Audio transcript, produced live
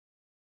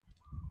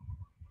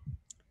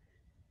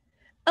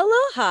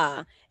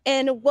Aloha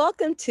and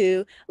welcome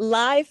to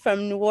Live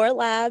from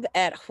NOIRLab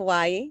at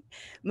Hawaii.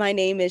 My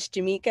name is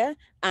Jamika.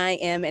 I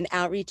am an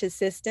outreach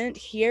assistant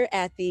here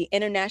at the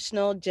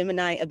International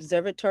Gemini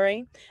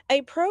Observatory,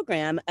 a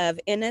program of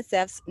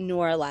NSF's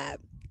NOIRLab.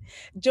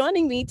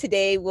 Joining me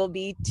today will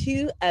be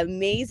two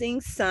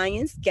amazing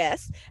science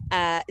guests,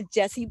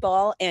 Jesse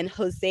Ball and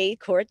Jose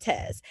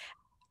Cortés.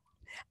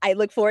 I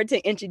look forward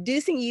to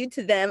introducing you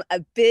to them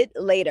a bit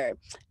later.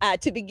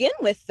 To begin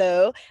with,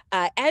 though,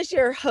 as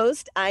your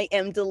host, I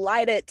am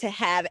delighted to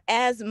have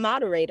as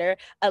moderator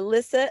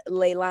Alyssa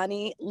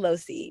Leilani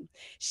Losi.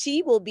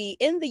 She will be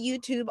in the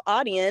YouTube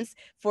audience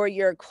for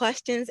your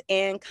questions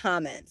and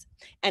comments.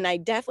 And I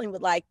definitely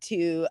would like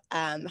to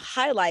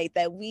highlight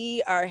that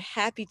we are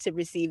happy to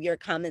receive your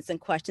comments and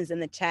questions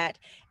in the chat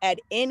at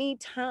any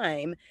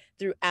time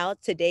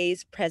throughout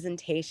today's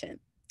presentation.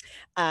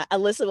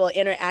 Alyssa will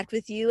interact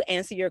with you,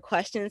 answer your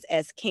questions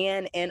as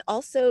can, and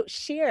also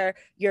share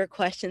your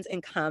questions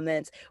and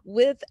comments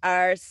with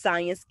our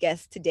science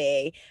guests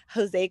today,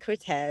 Jose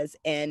Cortés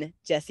and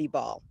Jesse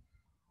Ball.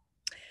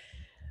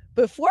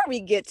 Before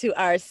we get to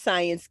our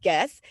science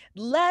guests,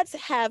 let's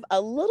have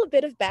a little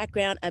bit of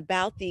background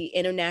about the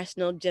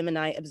International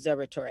Gemini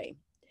Observatory.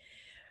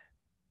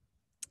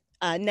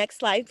 Next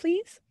slide,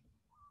 please.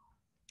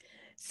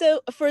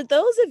 So, for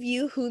those of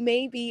you who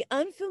may be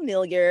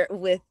unfamiliar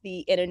with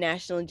the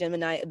International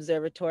Gemini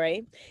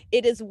Observatory,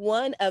 it is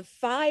one of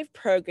 5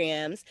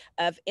 programs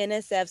of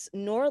NSF's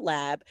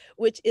NOIRLab,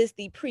 which is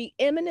the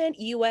preeminent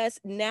U.S.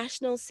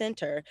 National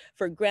Center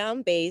for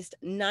Ground-Based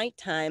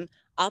Nighttime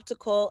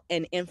Optical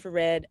and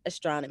Infrared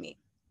Astronomy.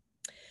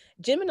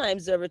 Gemini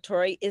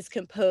Observatory is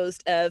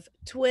composed of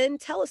twin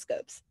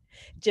telescopes,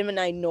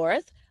 Gemini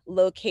North,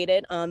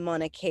 located on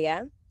Mauna Kea,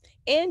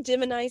 and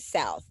Gemini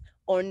South,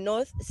 or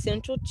North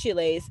Central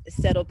Chile's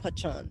Cerro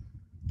Pachon.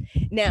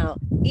 Now,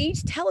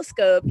 each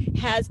telescope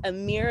has a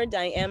mirror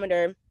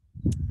diameter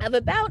of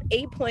about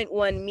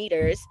 8.1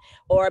 meters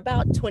or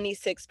about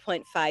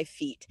 26.5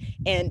 feet.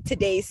 And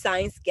today's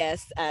science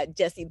guests,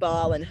 Jesse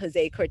Ball and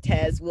Jose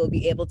Cortés, will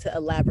be able to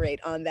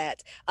elaborate on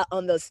that,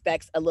 on those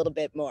specs a little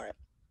bit more.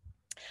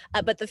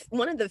 But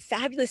one of the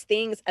fabulous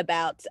things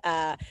about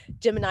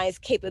Gemini's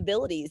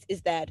capabilities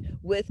is that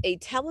with a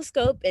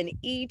telescope in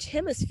each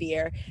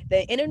hemisphere,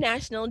 the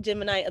International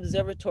Gemini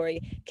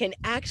Observatory can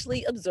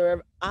actually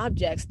observe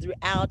objects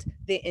throughout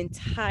the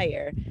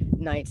entire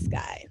night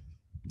sky.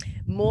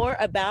 More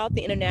about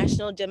the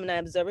International Gemini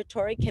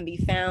Observatory can be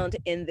found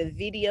in the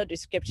video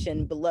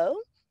description below.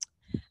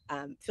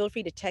 Feel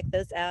free to check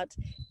those out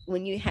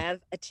when you have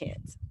a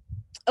chance.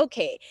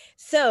 Okay,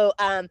 so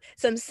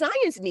some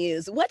science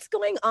news. What's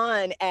going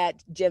on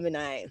at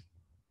Gemini?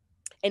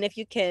 And if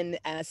you can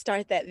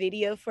start that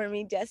video for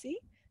me, Jesse,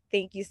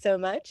 thank you so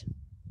much.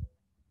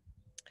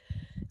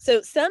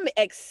 So some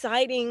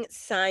exciting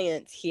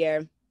science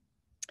here.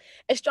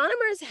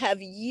 Astronomers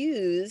have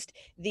used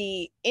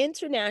the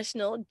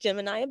International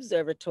Gemini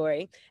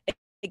Observatory,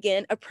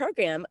 again, a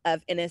program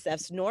of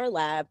NSF's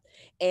NOIRLab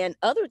and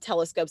other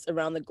telescopes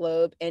around the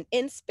globe and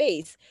in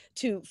space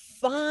to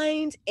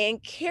find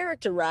and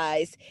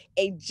characterize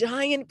a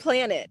giant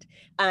planet.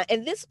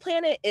 And this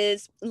planet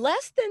is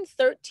less than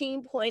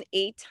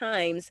 13.8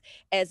 times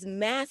as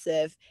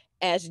massive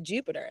as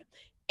Jupiter.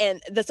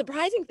 And the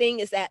surprising thing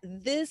is that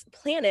this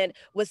planet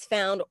was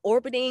found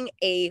orbiting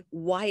a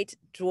white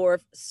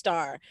dwarf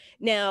star.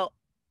 Now,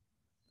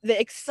 the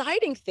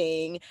exciting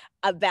thing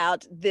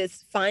about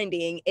this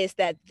finding is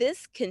that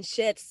this can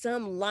shed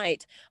some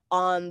light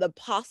on the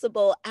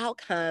possible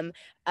outcome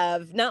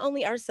of not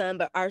only our sun,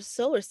 but our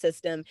solar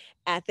system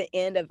at the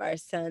end of our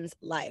sun's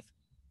life.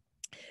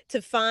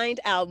 To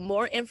find out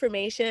more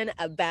information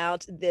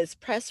about this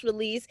press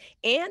release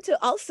and to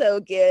also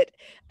get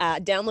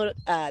download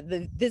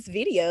this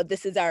video,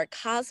 this is our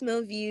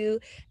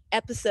CosmoView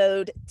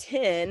episode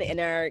 10 in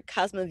our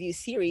CosmoView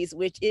series,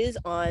 which is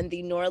on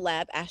the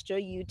NOIRLab Astro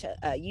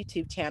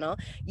YouTube channel.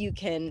 You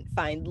can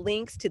find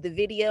links to the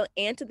video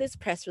and to this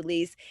press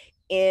release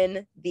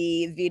in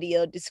the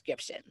video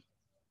description.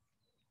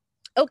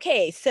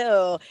 Okay,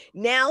 so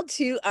now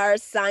to our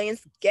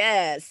science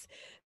guests.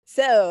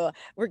 So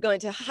we're going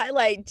to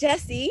highlight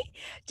Jesse.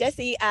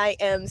 Jesse, I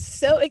am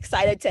so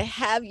excited to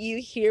have you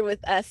here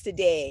with us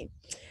today.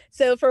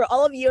 So for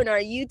all of you in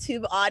our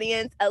YouTube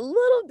audience, a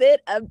little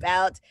bit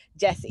about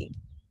Jesse.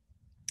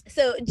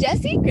 So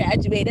Jesse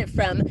graduated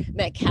from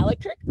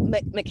Macalester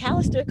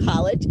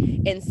College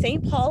in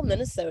St. Paul,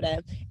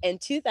 Minnesota in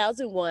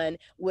 2001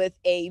 with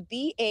a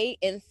BA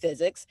in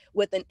physics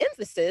with an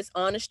emphasis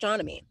on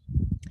astronomy.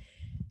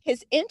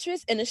 His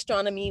interest in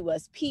astronomy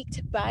was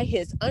piqued by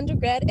his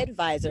undergrad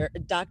advisor,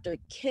 Dr.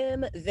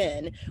 Kim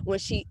Venn, when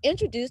she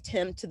introduced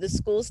him to the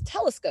school's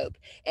telescope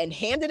and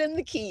handed him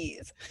the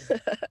keys.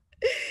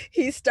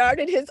 He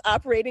started his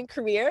operating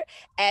career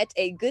at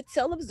a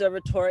Goodsell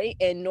Observatory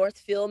in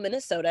Northfield,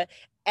 Minnesota,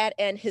 at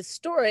an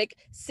historic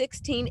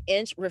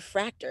 16-inch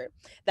refractor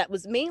that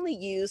was mainly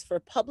used for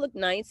public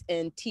nights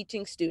and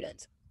teaching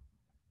students.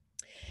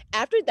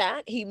 After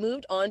that, he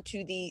moved on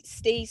to the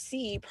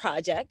Stay-C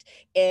project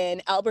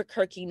in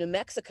Albuquerque, New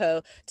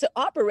Mexico, to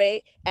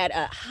operate at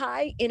a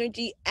high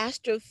energy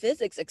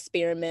astrophysics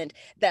experiment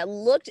that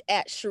looked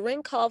at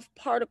Cherenkov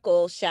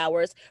particle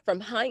showers from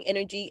high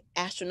energy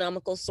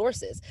astronomical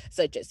sources,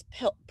 such as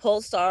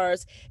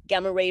pulsars,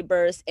 gamma ray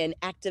bursts, and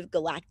active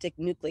galactic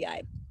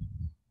nuclei.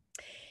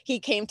 He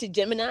came to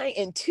Gemini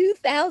in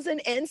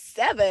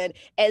 2007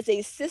 as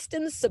a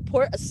systems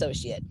support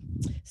associate.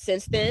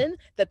 Since then,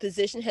 the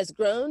position has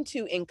grown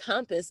to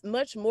encompass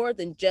much more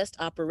than just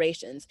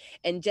operations,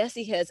 and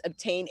Jesse has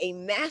obtained a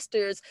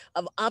master's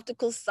of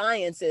optical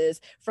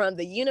sciences from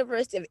the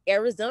University of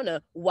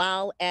Arizona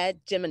while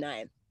at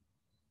Gemini.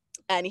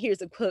 And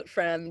here's a quote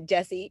from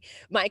Jesse.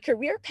 My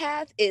career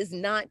path is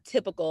not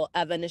typical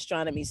of an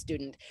astronomy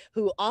student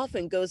who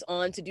often goes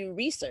on to do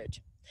research.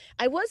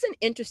 I wasn't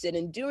interested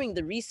in doing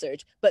the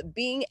research, but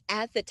being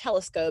at the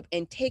telescope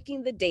and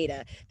taking the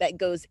data that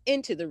goes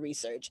into the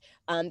research.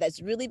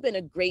 That's really been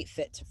a great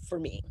fit for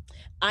me.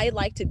 I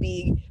like to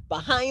be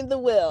behind the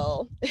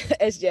wheel,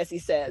 as Jesse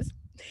says.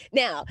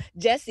 Now,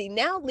 Jesse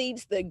now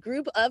leads the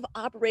group of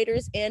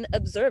operators and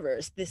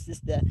observers. This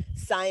is the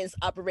science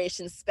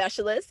operations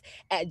specialist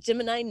at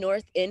Gemini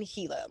North in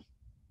Hilo.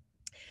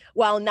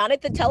 While not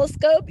at the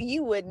telescope,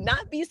 you would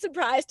not be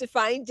surprised to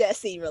find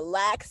Jesse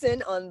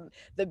relaxing on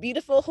the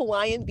beautiful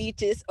Hawaiian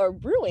beaches or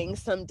brewing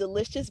some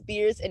delicious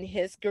beers in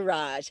his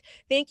garage.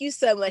 Thank you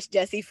so much,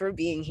 Jesse, for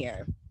being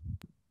here.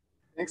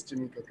 Thanks,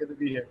 Jamaica. Good to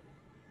be here.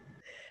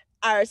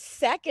 Our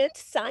second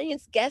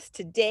science guest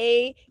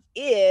today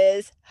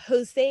is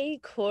José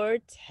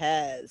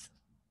Cortés.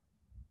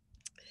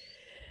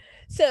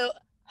 So,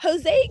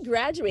 José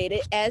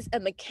graduated as a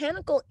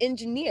mechanical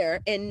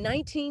engineer in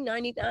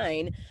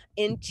 1999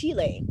 in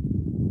Chile.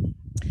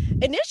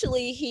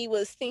 Initially, he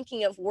was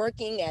thinking of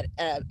working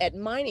at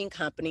mining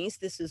companies.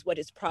 This is what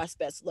his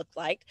prospects looked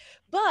like.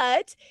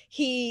 But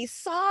he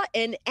saw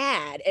an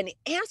ad and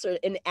answered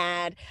an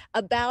ad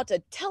about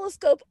a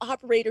telescope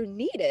operator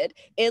needed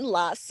in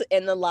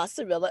the La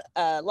Silla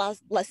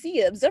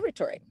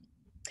Observatory.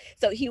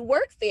 So he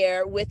worked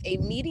there with a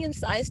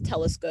medium-sized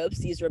telescopes.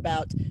 These are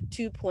about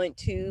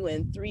 2.2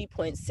 and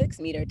 3.6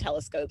 meter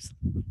telescopes.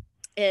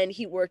 And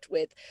he worked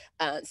with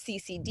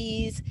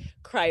CCDs,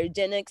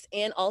 cryogenics,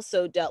 and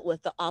also dealt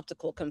with the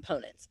optical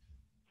components.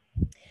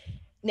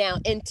 Now,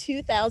 in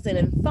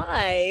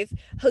 2005,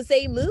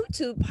 Jose moved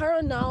to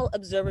Paranal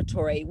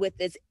Observatory with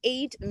its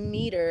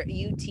 8-meter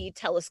UT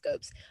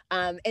telescopes.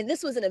 And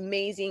this was an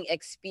amazing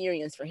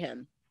experience for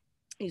him.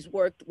 He's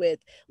worked with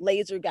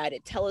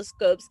laser-guided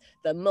telescopes,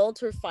 the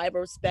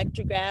multi-fiber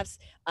spectrographs,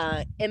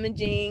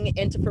 imaging,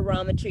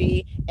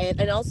 interferometry,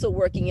 and also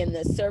working in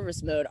the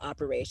service mode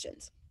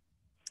operations.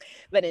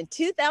 But in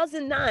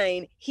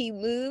 2009, he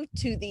moved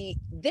to the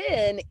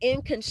then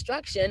in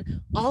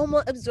construction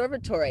Alma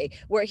Observatory,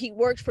 where he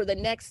worked for the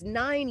next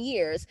 9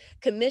 years,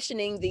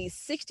 commissioning the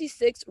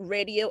 66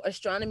 radio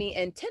astronomy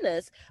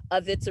antennas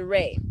of its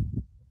array.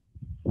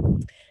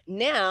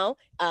 Now,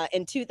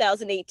 in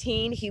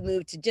 2018, he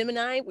moved to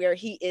Gemini, where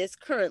he is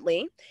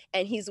currently,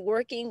 and he's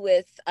working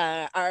with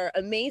our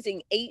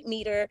amazing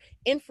 8-meter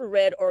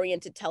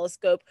infrared-oriented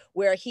telescope,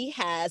 where he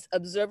has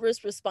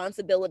observer's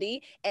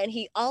responsibility, and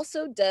he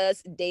also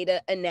does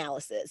data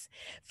analysis.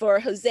 For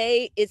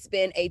Jose, it's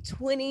been a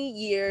 20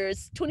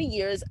 years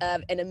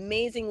of an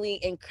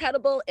amazingly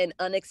incredible and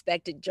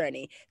unexpected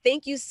journey.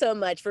 Thank you so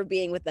much for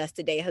being with us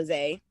today,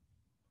 Jose.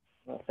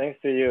 Well,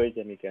 thanks to you,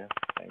 Jamaica.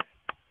 Thanks.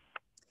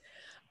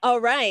 All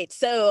right,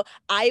 so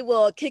I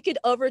will kick it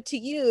over to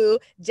you,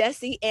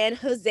 Jesse and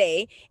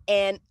Jose.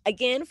 And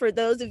again, for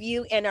those of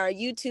you in our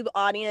YouTube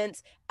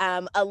audience,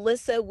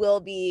 Alyssa will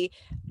be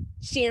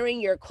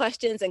sharing your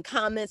questions and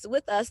comments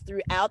with us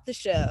throughout the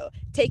show.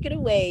 Take it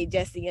away,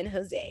 Jesse and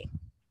Jose.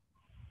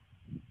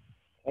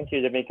 Thank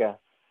you, Jamaica.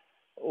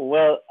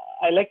 Well,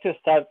 I'd like to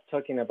start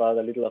talking about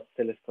a little of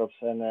telescopes,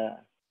 and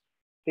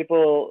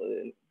people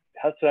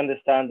have to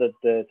understand that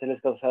the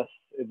telescopes have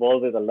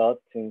evolved a lot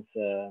since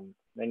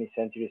many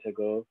centuries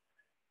ago.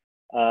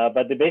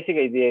 But the basic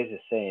idea is the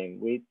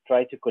same. We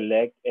try to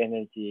collect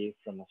energy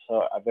from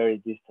a very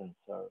distant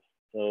source.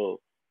 So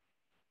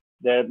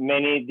there are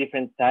many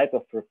different types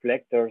of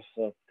reflectors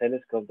of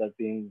telescopes that are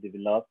being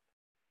developed.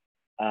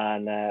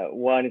 And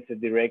one is a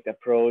direct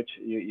approach.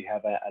 You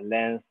have a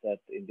lens that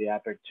in the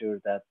aperture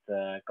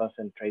that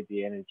concentrates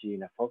the energy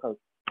in a focal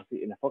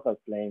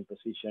plane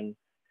position.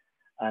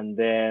 And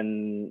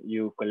then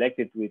you collect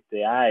it with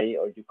the eye,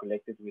 or you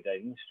collect it with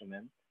an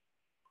instrument.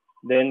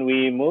 Then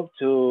we move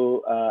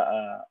to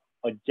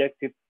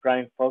objective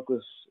prime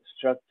focus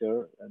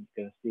structure, and you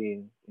can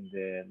see in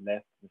the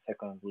left, the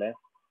second left.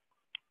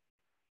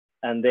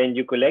 And then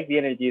you collect the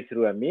energy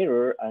through a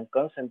mirror and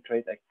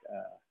concentrate a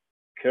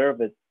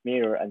curved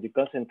mirror, and you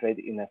concentrate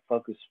in a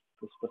focus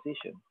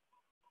position.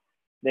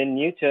 Then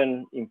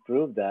Newton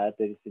improved that.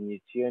 There is the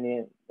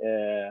Newtonian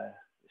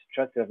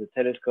structure of the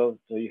telescope.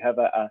 So you have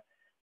a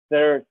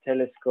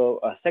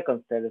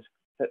second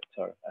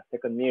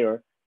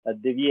mirror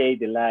that deviate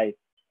the light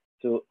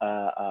to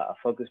a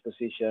focus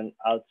position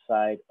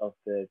outside of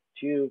the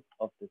tube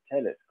of the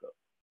telescope.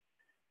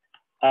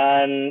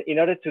 And in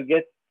order to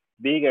get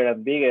bigger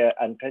and bigger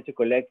and try to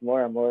collect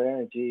more and more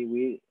energy,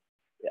 we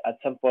at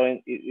some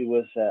point it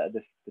was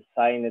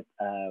designed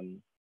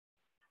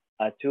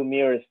a two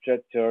mirror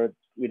structure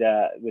with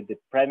the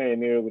primary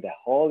mirror with a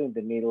hole in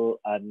the middle,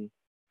 and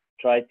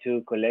try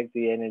to collect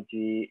the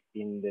energy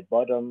in the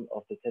bottom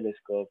of the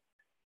telescope,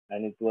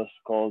 and it was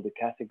called the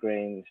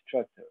Cassegrain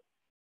structure.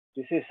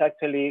 This is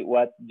actually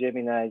what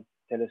Gemini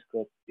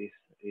telescope is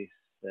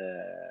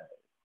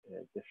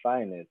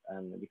defined,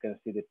 and you can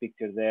see the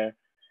picture there.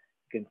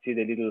 You can see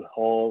the little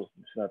hole.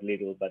 It's not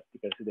little, but you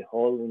can see the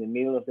hole in the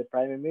middle of the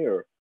primary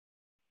mirror.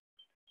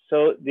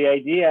 So the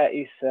idea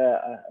is,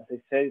 as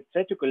I said,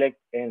 try to collect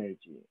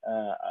energy.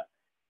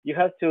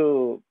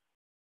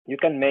 You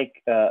can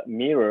make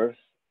mirrors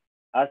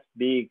as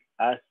big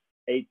as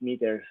 8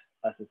 meters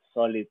as a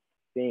solid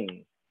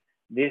thing.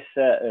 This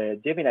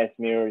Gemini's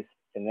mirror is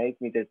an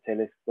 8-meter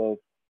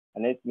telescope,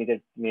 an 8-meter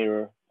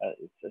mirror.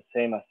 It's the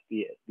same as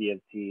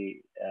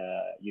BLT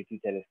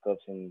UT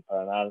telescopes in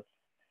Paranal,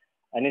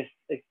 and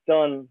it's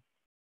done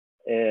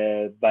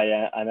by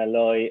an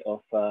alloy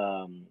of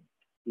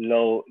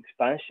low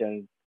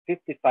expansion,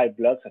 55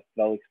 blocks of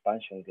low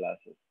expansion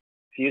glasses,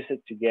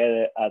 fused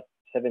together at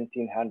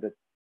 1700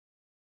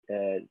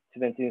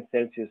 17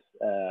 Celsius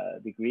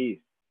degrees.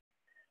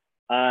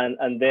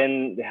 And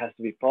then it has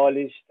to be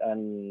polished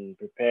and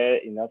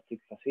prepared in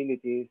optics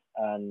facilities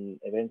and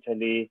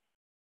eventually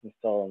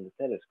installed on the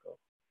telescope.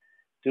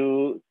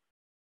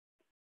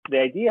 The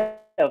idea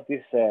of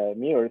these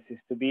mirrors is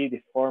to be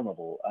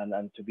deformable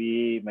and to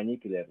be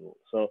manipulable.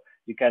 So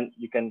you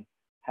can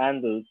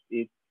handle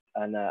it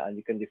and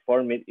you can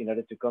deform it in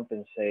order to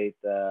compensate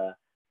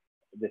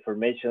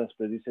deformations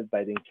produced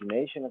by the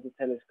inclination of the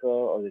telescope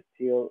or the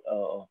tilt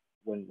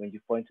when you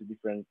point to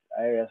different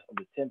areas of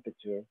the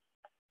temperature.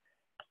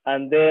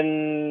 And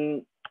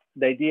then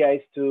the idea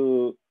is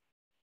to,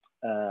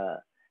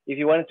 if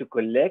you wanted to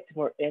collect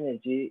more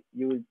energy,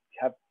 you would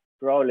have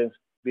problems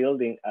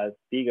building a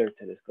bigger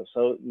telescope.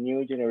 So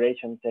new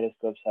generation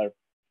telescopes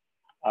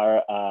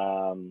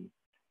are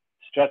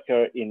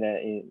structured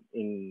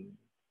in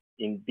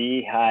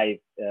beehive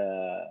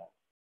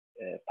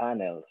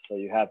panels. So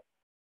you have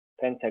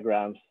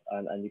pentagrams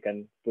and you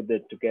can put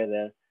them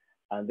together,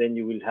 and then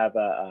you will have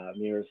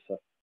mirrors of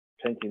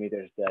 20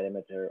 meters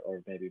diameter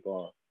or maybe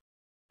more,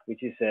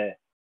 which is a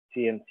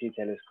TMT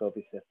telescope.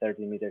 It's a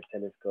 30-meter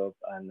telescope,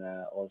 and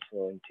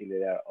also in Chile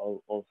there are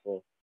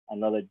also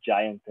another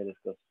giant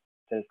telescope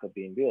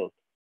being built.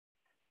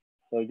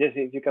 So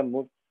José, if you can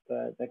move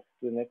next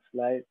to the next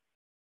slide.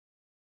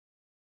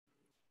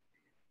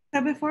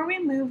 So before we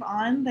move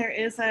on,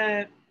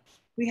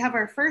 we have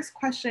our first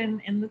question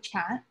in the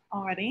chat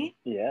already.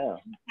 Yeah.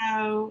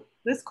 So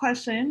this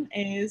question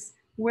is,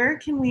 where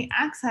can we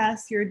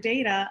access your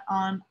data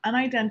on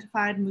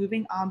unidentified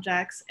moving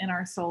objects in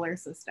our solar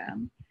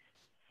system?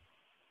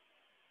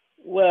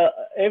 Well,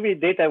 every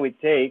data we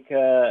take,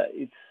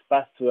 it's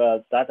passed to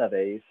a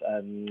database,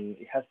 and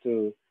it has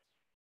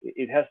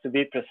to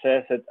be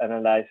processed,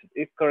 analyzed.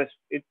 It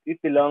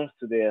belongs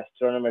to the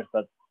astronomers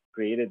that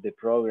created the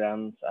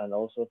programs, and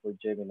also for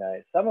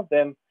Gemini. Some of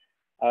them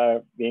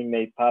are being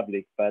made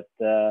public, but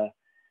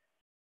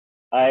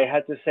I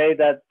had to say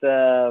that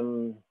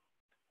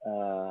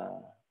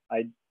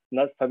I'm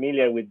not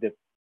familiar with the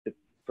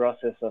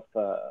process of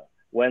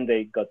when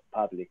they got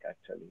public,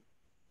 actually.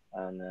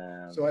 And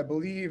so I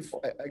believe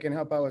I can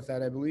help out with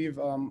that. I believe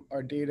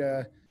our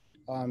data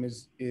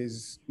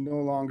is no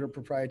longer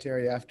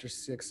proprietary after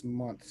 6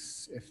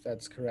 months, if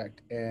that's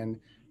correct. And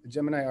the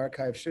Gemini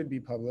archive should be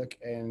public,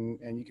 and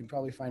you can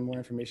probably find more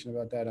information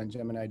about that on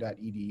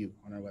gemini.edu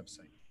on our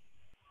website.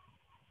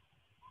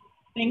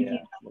 Thank you,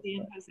 José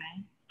and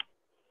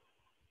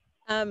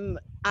José.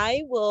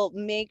 I will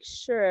make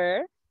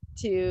sure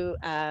to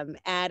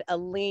add a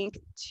link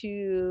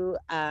to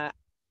a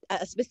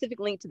specific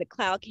link to the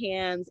cloud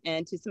cams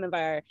and to some of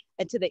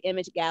to the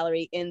image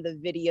gallery in the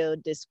video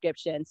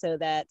description, so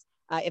that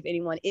if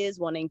anyone is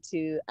wanting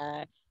to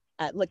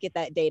look at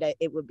that data,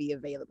 it will be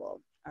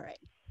available. All right.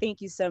 Thank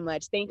you so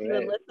much. Thank you,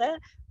 Alyssa,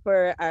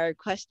 for our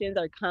questions,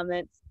 our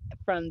comments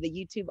from the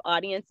YouTube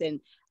audience, and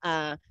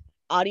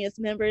audience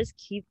members,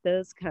 keep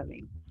those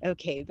coming.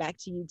 Okay, back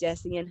to you,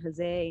 Jesse and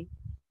Jose.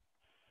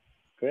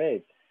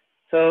 Great.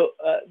 So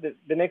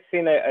the next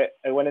thing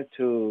I wanted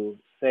to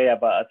say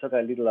talk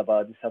a little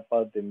about is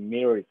about the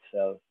mirror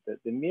itself.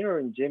 The mirror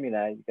in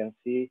Gemini, you can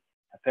see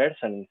a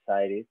person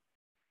inside it,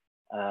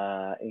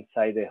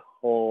 inside the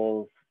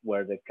hole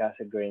where the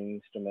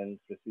Cassegrain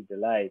instruments receive the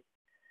light.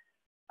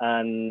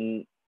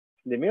 And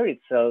the mirror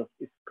itself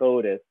is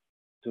coded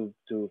to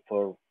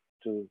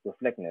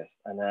reflectness.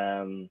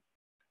 And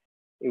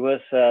it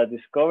was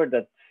discovered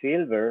that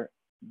silver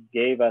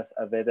gave us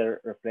a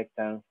better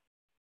reflectance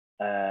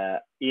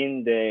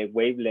in the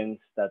wavelengths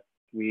that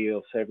we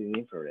observe in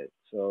infrared.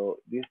 So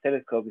this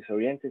telescope is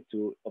oriented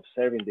to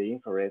observing the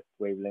infrared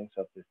wavelengths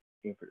of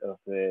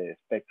the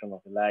spectrum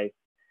of the light.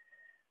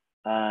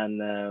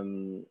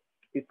 And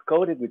it's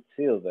coated with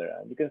silver.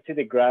 And you can see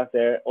the graph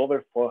there,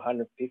 over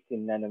 450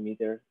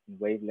 nanometers in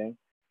wavelength.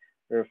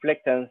 The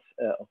reflectance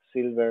of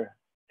silver,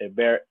 a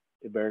bare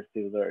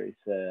silver is,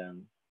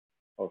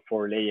 or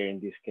 4-layer in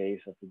this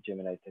case of the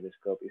Gemini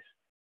telescope, is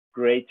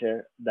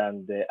greater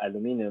than the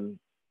aluminum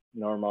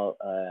normal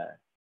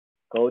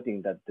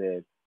coating that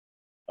the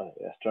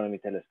astronomy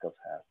telescopes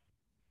have.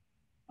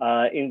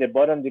 In the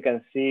bottom, you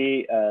can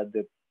see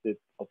the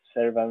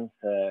observance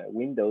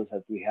windows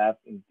that we have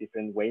in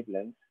different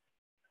wavelengths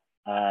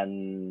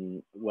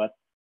and what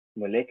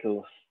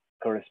molecules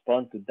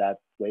correspond to that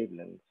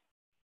wavelength.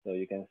 So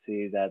you can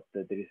see that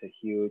there is a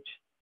huge,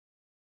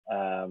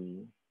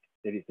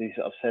 there is this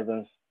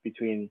observance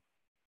between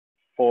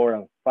 4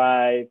 and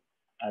 5,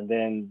 and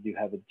then you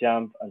have a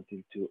jump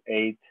until to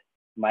 8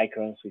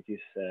 microns, which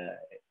is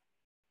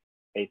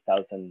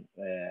 8,000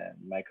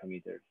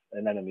 nanometers.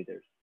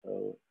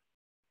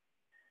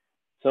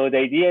 So the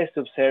idea is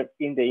to observe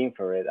in the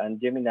infrared, and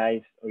Gemini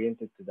is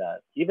oriented to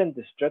that. Even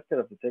the structure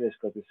of the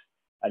telescope is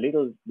a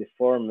little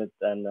deformed,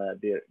 and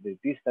the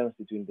distance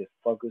between the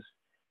focus,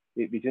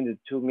 between the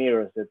two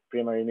mirrors, the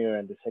primary mirror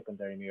and the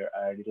secondary mirror,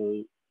 are a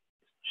little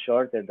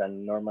shorter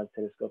than normal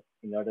telescope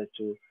in order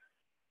to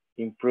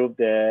improve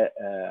the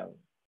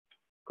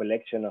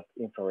collection of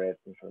infrared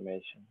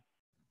information.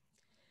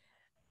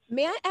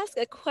 May I ask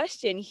a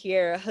question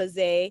here,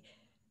 Jose?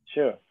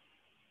 Sure.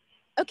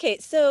 Okay,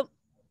 so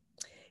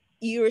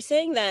you were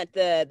saying that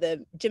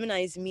the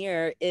Gemini's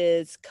mirror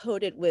is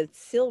coated with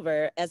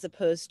silver as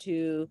opposed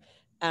to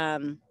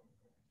as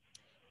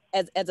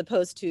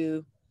opposed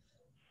to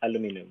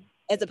aluminum.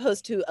 As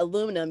opposed to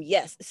aluminum,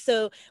 yes.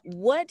 So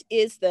what's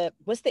the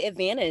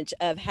advantage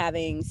of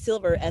having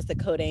silver as the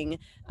coating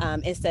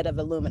instead of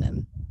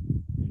aluminum?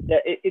 Yeah,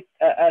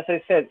 as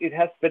I said, it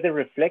has better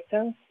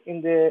reflectance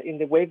in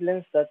the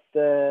wavelengths that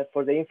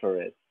for the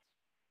infrared.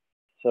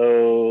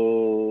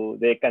 So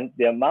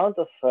the amount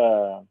of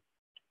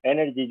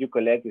energy you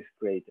collect is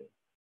greater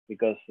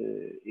because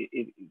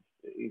the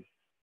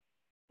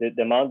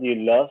amount you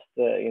lost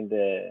in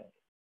the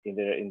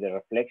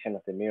reflection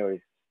of the mirror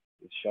is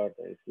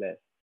shorter, is less.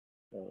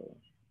 So,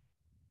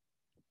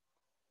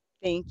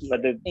 thank you.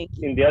 But Thank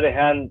you. In the other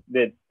hand,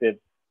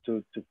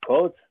 to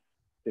coat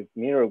the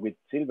mirror with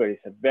silver is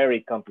a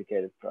very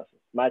complicated process,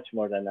 much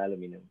more than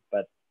aluminum.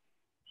 But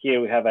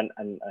here we have a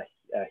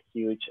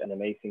huge and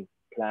amazing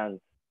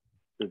plant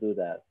to do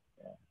that.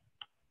 Yeah.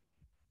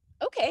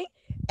 Okay,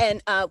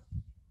 and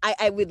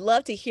I would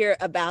love to hear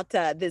about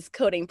this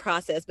coating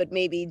process, but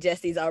maybe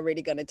Jesse's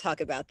already going to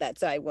talk about that,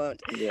 so I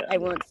won't. Yeah. I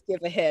won't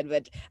skip ahead.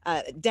 But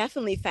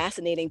definitely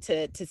fascinating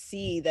to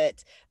see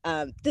that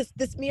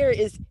this mirror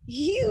is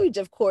huge.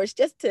 Of course,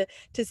 just to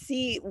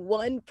see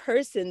one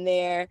person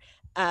there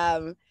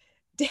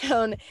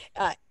down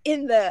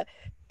in the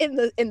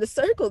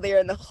circle there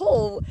in the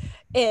hole,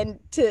 and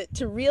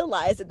to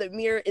realize that the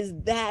mirror is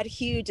that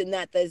huge and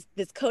that this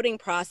coating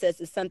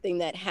process is something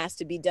that has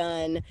to be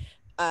done.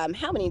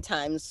 How many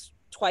times?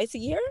 Twice a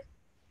year?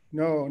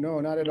 No,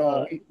 not at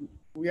all.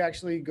 We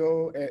actually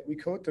we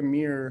coat the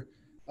mirror.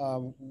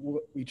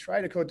 We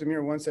try to coat the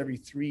mirror once every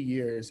 3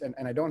 years, and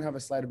I don't have a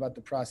slide about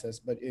the process,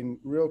 but in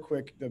real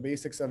quick, the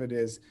basics of it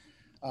is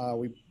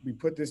we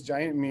put this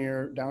giant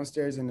mirror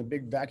downstairs in a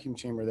big vacuum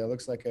chamber that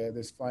looks like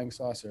this flying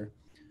saucer.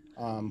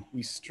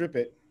 We strip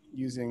it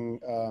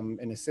using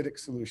an acidic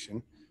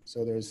solution,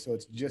 so it's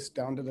just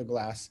down to the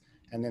glass.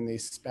 And then they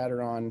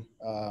spatter on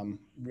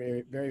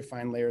very, very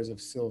fine layers of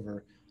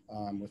silver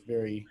with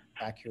very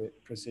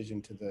accurate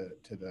precision to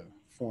the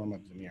form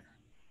of the mirror.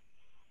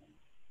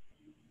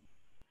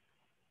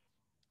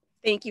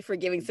 Thank you for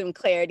giving some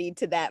clarity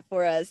to that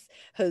for us,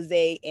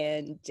 Jose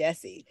and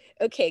Jesse.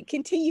 Okay,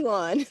 continue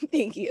on.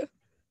 Thank you.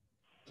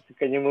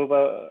 Can you move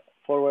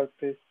forward,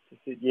 please?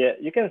 Yeah,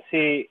 you can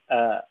see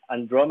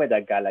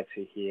Andromeda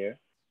galaxy here,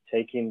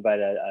 taken by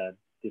a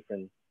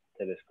different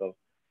telescope.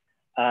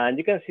 And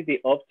you can see the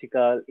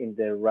optical in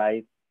the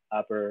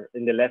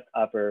left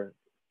upper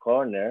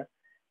corner.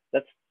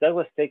 That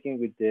was taken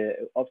with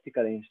the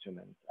optical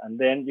instrument. And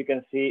then you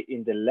can see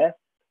in the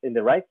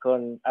right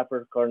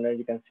upper corner,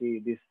 you can see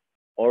this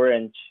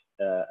orange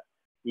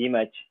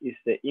image is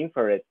the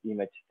infrared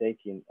image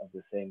taken of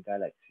the same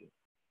galaxy.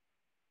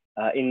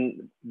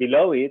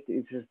 Below it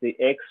is the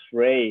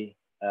X-ray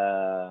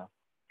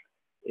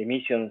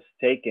emissions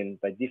taken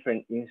by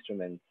different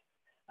instruments.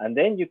 And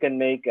then you can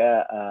make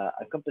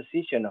a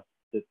composition of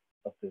the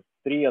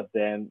three of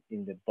them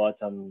in the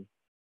bottom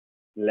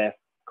left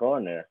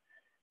corner.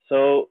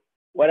 So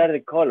what are the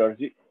colors?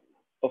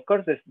 Of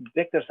course, the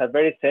detectors are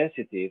very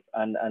sensitive,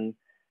 and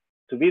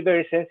to be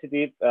very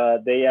sensitive,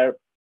 they are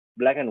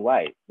black and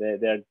white.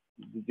 You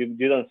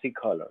don't see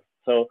color.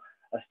 So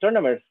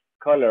astronomers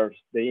color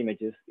the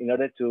images in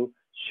order to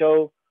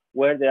show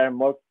where there are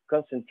more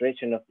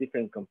concentration of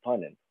different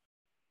components.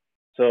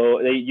 So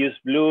they use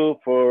blue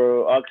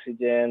for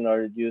oxygen,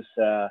 or use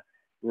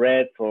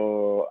red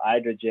for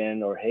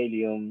hydrogen or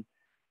helium.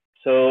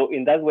 So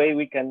in that way,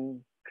 we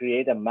can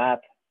create a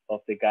map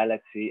of the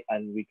galaxy,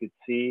 and we could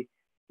see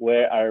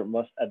where are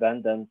most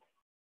abundant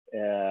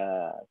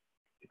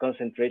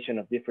concentration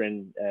of different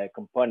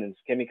components,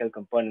 chemical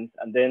components,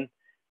 and then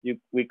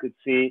we could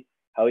see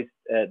how it's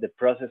the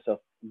process of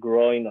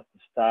growing of the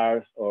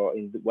stars, or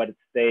in what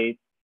stage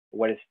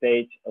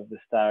of the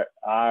star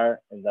are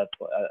in that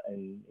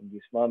in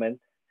this moment.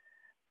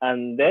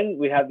 And then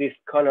we have these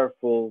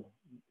colorful,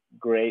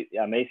 great,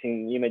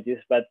 amazing images,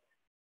 but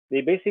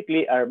they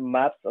basically are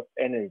maps of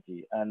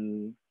energy,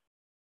 and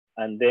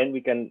then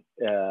we can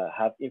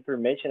have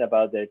information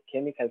about their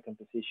chemical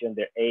composition,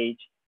 their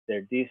age,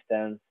 their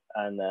distance,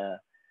 and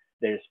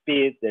their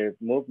speed, their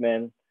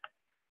movement.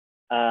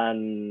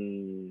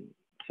 And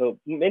so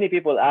many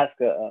people ask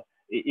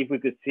if we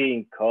could see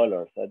in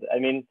colors. I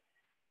mean,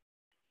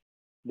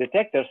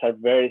 detectors are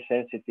very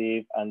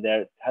sensitive, and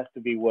there has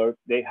to be work.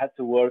 They have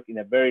to work in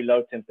a very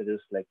low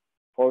temperatures, like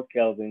 4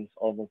 kelvins,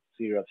 almost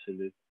zero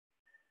absolute.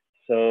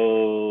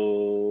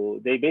 So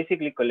they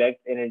basically collect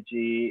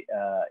energy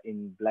in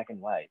black and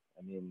white.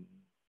 I mean,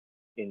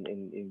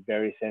 in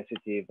very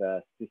sensitive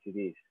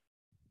specificities.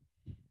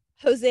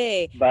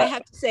 Jose, I But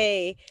have to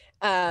say,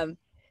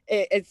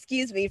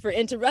 excuse me for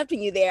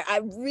interrupting you there.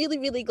 I'm really,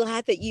 really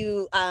glad that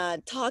you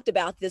talked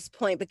about this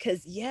point,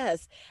 because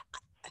yes,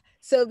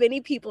 so many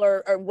people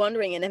are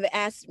wondering and have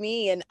asked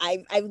me, and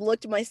I've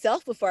looked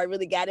myself before I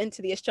really got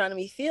into the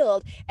astronomy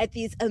field at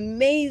these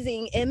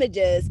amazing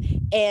images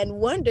and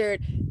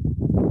wondered,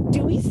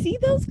 do we see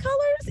those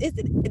colors?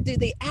 Do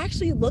they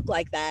actually look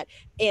like that?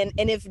 And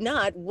if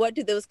not, what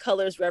do those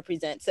colors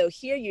represent? So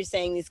here you're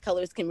saying these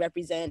colors can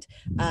represent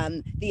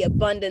the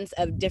abundance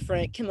of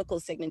different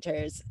chemical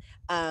signatures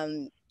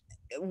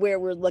where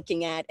we're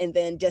looking at, and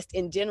then just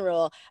in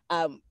general,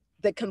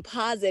 the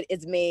composite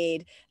is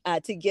made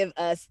to give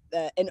us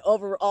an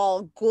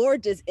overall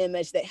gorgeous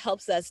image that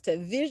helps us to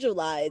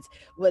visualize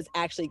what's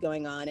actually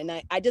going on. And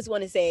I just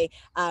want to say,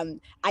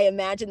 I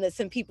imagine that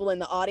some people in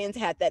the audience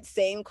had that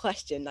same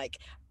question, like,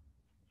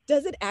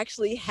 does it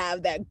actually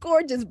have that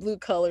gorgeous blue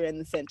color in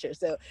the center?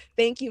 So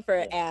thank you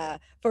for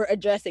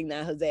addressing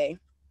that, Jose.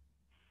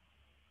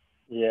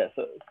 yeah,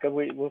 so can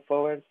we move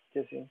forward,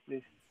 Jesse,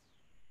 please?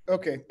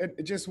 Okay,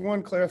 just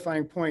one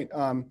clarifying point.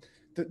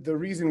 The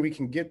reason we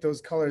can get those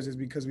colors is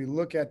because we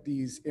look at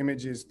these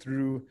images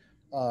through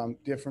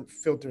different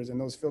filters, and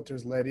those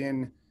filters let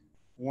in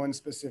one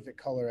specific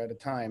color at a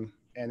time.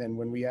 And then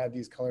when we add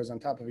these colors on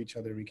top of each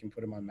other, we can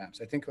put them on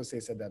maps. I think Jose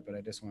said that, but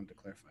I just wanted to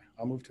clarify.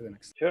 I'll move to the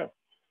next. Sure.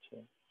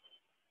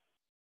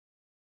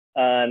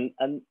 And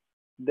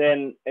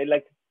then I'd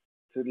like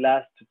to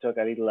talk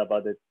a little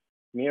about the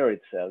mirror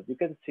itself. You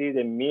can see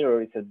the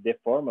mirror is a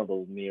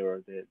deformable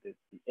mirror. The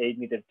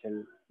 8-meter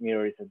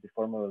mirror is a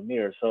deformable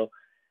mirror. So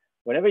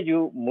whenever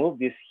you move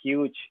this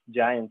huge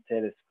giant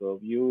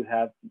telescope, you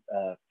have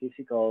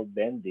physical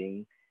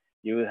bending.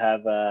 You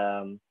have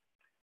the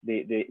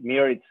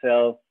mirror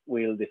itself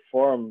will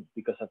deform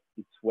because of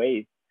its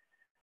weight,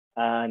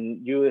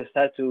 and you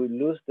start to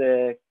lose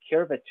the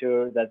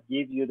curvature that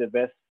gives you the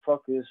best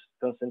focus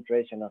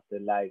concentration of the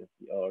light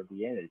or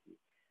the energy.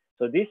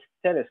 So this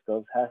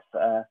telescope has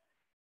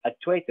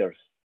actuators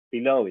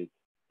below it.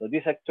 So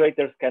these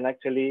actuators can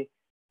actually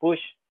push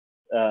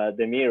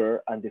the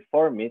mirror and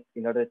deform it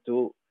in order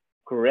to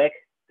correct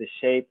the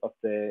shape of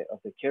the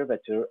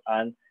curvature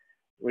and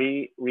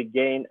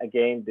regain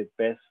again the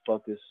best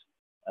focus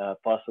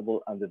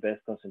possible and the best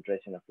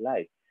concentration of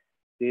light.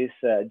 This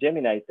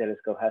Gemini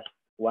telescope has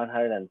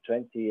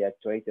 120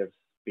 actuators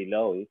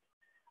below it,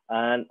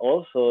 and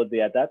also the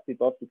adaptive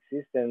optic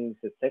system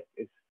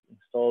is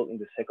installed in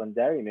the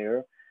secondary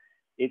mirror.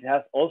 It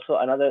has also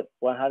another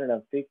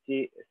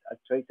 150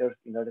 actuators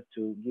in order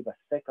to give a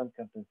second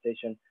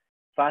compensation,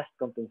 fast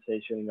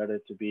compensation, in order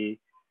to be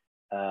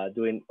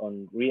doing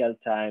on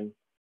real-time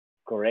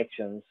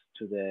corrections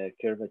to the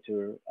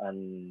curvature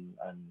and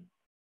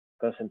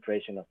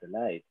concentration of the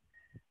light.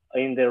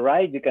 In the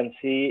right, you can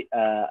see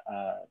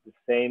the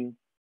same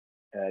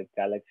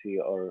galaxy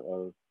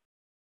or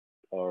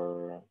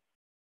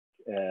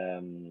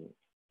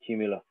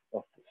cumulus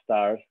of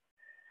stars,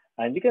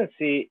 and you can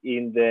see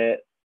in the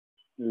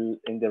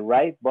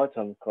right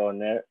bottom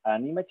corner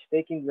an image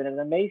taken with an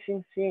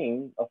amazing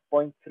scene of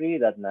 0.3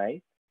 that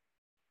night,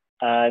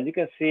 and you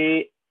can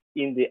see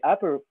in the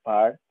upper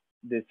part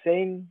the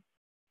same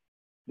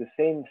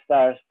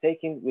stars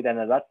taken with an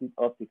adaptive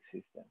optic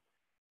system,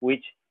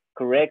 which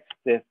corrects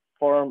the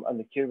form and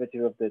the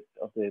curvature of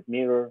the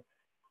mirror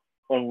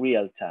on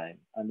real time.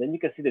 And then you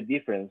can see the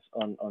difference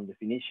on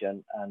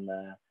definition and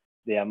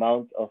the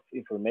amount of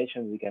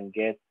information we can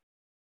get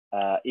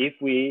if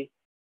we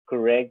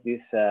correct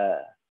this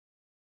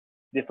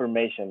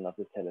deformation of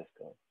the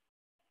telescope.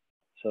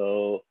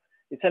 So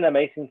it's an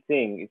amazing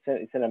thing.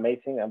 It's an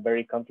amazing and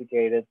very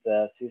complicated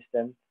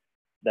system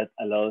that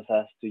allows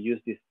us to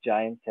use these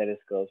giant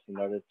telescopes in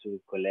order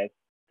to collect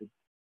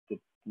as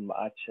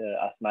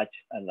much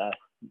and as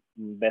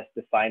best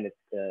defined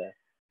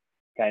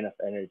kind of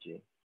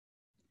energy.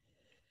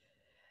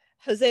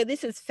 Jose,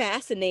 this is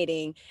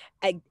fascinating.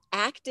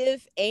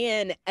 Active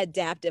and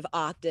adaptive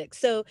optics.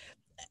 So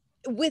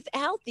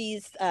without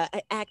these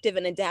active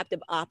and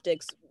adaptive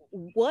optics,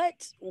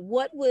 what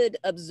would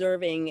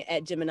observing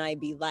at Gemini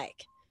be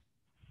like?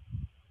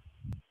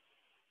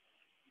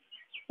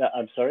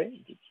 I'm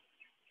sorry.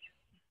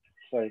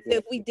 Sorry. So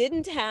if we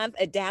didn't have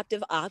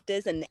adaptive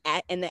optics and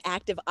the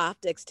active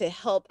optics to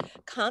help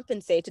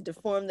compensate to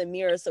deform the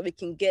mirror so we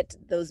can get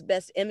those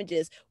best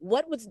images,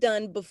 what was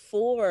done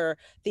before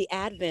the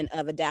advent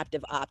of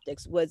adaptive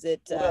optics? Was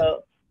it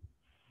Well,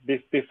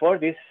 before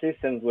these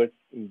systems were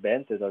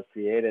invented or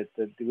created,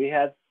 we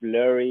had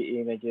blurry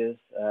images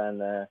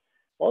and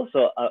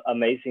also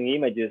amazing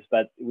images,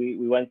 but we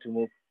want to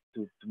move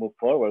to move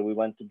forward. We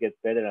want to get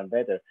better and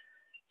better.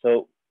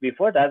 So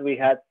before that, we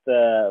had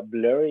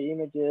blurry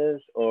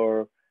images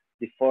or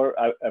before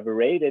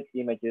aberrated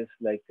images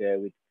like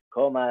with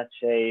coma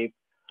shape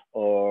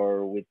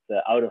or with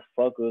out of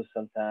focus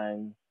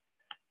sometimes,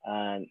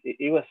 and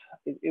it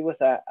was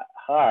a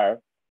hard,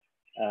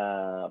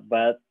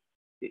 but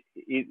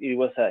it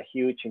was a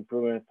huge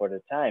improvement for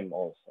the time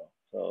also.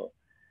 So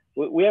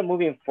we are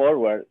moving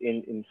forward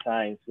in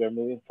science. We are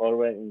moving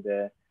forward in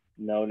the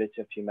knowledge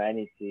of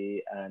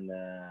humanity, and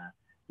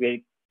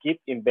we keep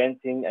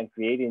inventing and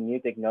creating new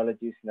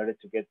technologies in order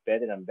to get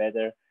better and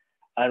better.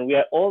 And we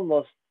are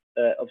almost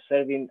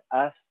observing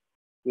as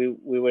we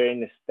were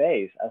in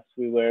space, as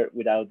we were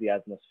without the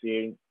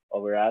atmosphere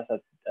over us,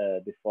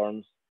 that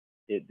deforms,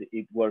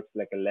 it works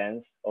like a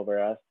lens over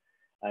us,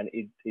 and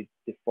it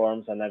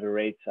deforms and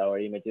aberrates our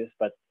images.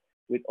 But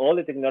with all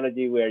the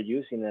technology we are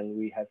using and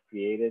we have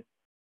created,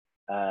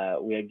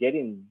 we are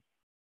getting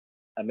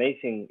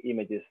amazing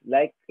images,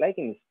 like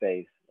in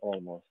space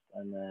almost.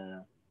 And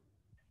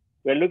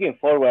we're looking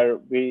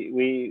forward.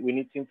 We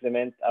need to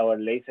implement our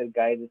laser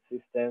guided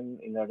system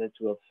in order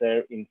to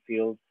observe in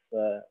fields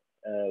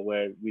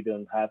where we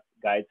don't have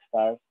guide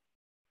stars.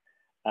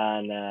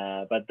 And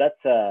but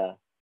that's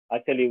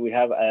actually we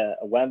have a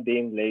one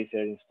beam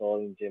laser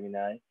installed in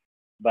Gemini,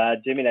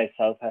 but Gemini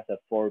South has a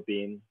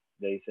 4-beam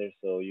laser,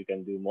 so you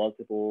can do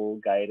multiple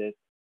guided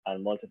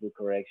and multiple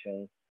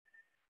corrections.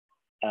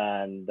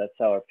 And that's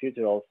our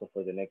future also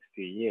for the next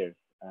few years.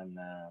 And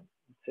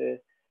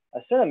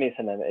astronomy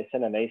is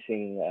an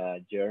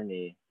amazing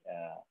journey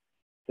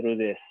through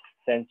the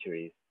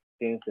centuries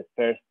since the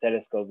first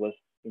telescope was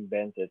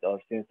invented, or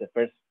since the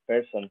first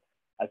person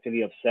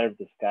actually observed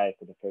the sky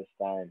for the first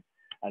time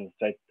and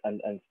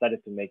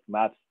started to make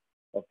maps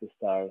of the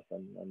stars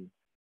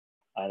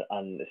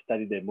and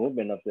study the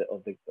movement of the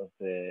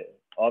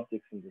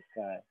objects in the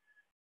sky.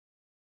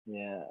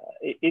 Yeah,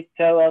 it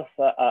tells us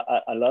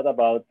a lot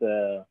about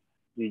the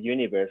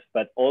universe,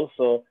 but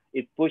also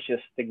it pushes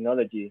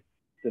technology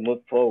to move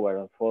forward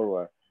and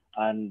forward.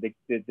 And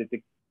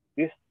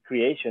this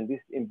creation, these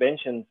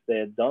inventions that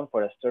are done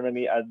for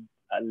astronomy are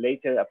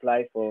later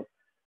applied for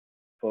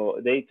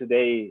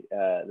day-to-day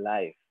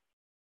life.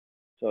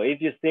 So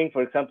if you think,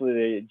 for example,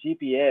 the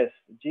GPS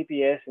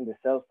in the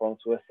cell phones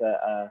was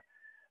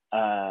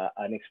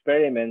an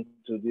experiment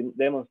to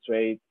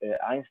demonstrate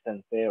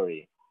Einstein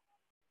theory.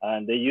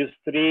 And they used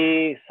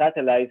 3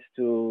 satellites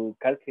to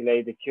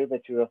calculate the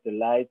curvature of the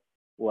light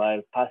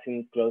while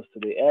passing close to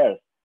the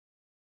Earth.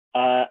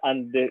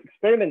 And the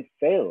experiment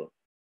failed.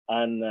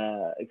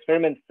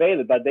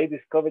 But they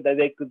discovered that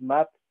they could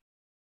map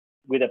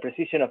with a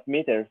precision of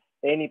meters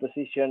any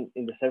position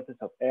in the surface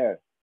of Earth.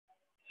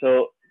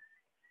 So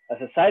as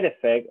a side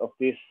effect of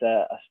this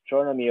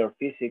astronomy or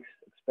physics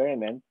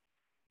experiment,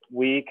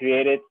 we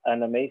created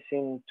an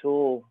amazing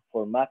tool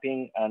for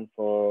mapping and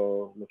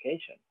for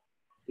location.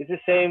 It's the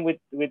same with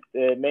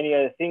many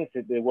other things.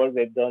 The work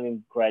they've done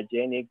in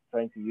cryogenics,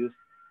 trying to use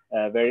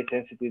very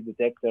sensitive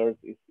detectors,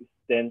 is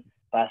then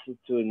passed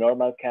to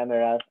normal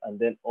cameras, and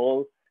then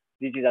all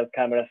digital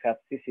cameras have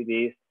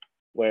CCDs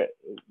where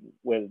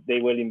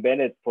they were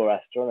invented for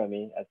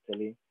astronomy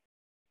actually.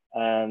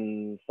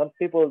 And some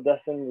people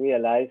doesn't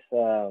realize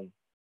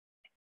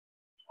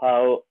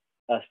how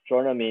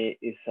astronomy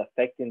is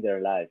affecting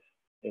their lives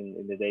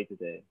in the day to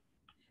day.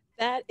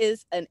 That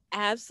is an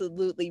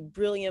absolutely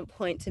brilliant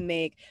point to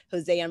make,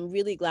 Jose. I'm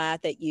really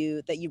glad that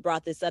you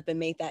brought this up and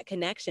made that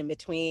connection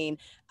between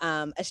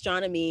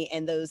astronomy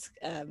and those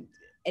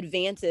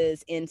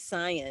advances in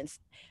science.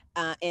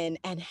 And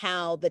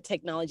how the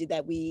technology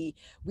that we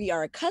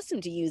are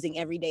accustomed to using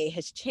every day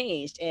has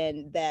changed,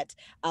 and that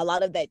a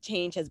lot of that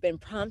change has been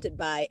prompted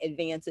by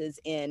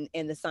advances in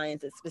the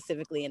sciences,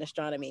 specifically in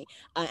astronomy.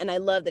 And I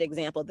love that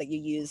example that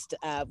you used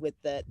with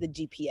the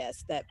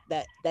GPS.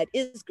 That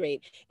is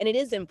great, and it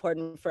is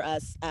important for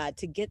us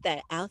to get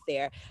that out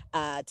there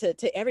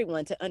to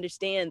everyone, to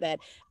understand that.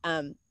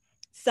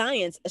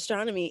 Science,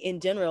 astronomy in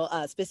general,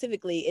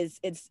 specifically,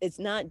 it's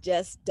not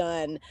just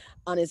done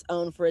on its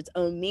own for its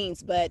own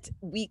means, but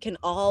we can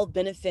all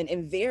benefit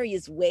in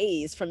various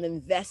ways from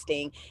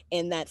investing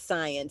in that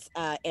science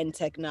and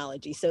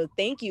technology. So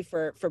thank you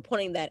for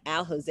pointing that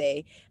out,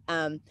 Jose.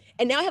 And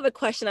now I have a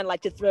question I'd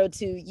like to throw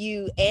to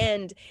you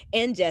and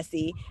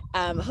Jesse.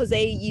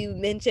 Jose, you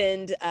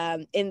mentioned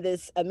in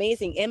this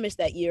amazing image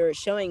that you're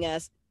showing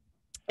us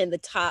and the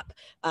top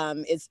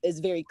is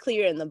very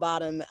clear and the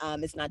bottom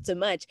is not so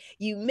much.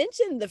 You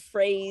mentioned the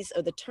phrase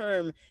or the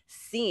term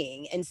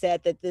seeing and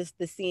said that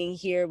the seeing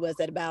here was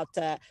at about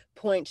zero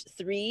point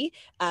 0.3.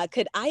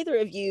 Could either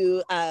of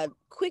you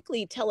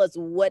quickly tell us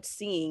what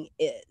seeing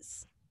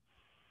is?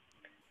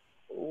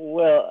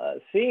 Well,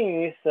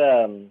 seeing is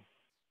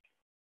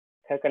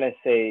how can I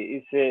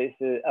say?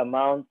 It's a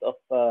amount of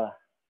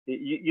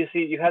you see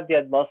you have the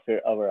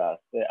atmosphere over us.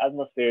 The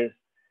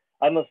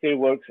atmosphere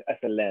works as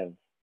a lens,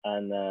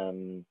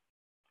 and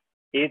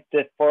it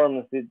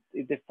deforms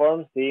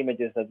the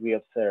images that we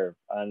observe.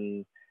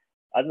 And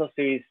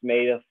atmosphere is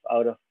made of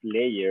out of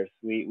layers.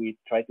 We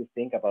try to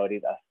think about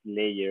it as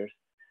layers,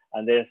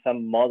 and there are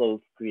some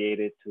models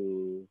created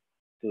to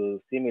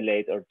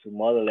simulate or to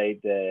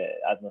modulate the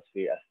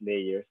atmosphere as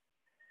layers.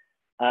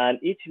 And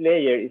each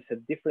layer is a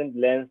different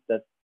lens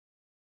that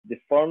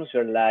deforms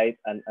your light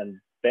and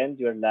bends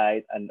your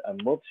light and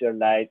moves your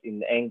light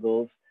in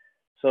angles.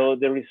 So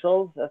the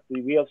result as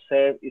we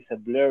observe is a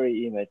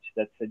blurry image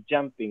that's a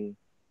jumping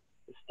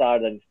star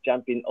that is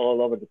jumping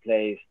all over the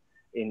place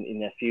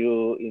in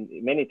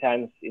many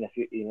times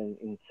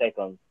in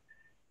seconds.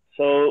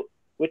 So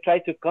we try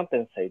to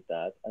compensate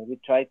that, and we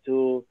try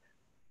to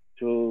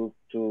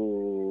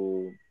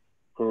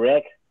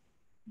correct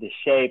the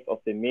shape of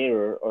the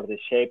mirror or the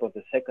shape of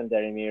the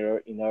secondary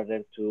mirror in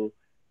order to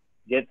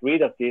get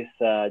rid of this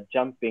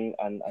jumping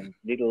and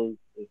little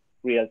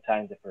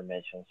real-time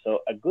deformation. So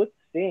a good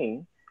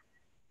thing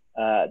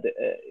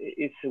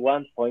is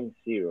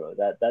 1.0.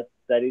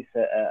 That is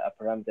a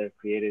parameter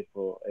created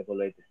for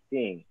evaluate the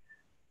seeing.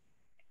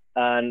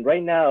 And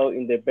right now,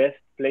 in the best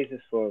places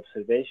for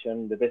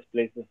observation, the best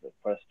places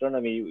for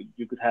astronomy,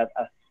 you could have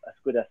as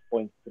good as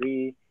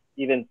 0.3,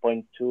 even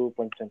 0.2,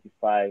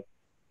 0.25.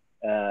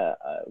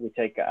 Which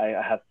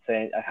I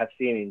have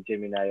seen in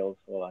Gemini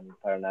also and in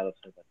Paranal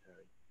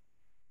Observatory.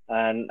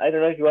 And I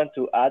don't know if you want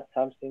to add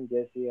something,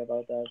 Jesse,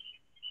 about that.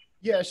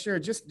 Yeah, sure.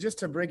 Just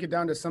to break it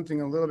down to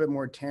something a little bit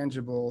more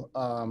tangible.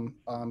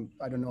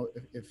 I don't know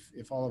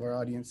if all of our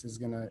audience is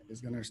gonna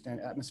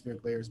understand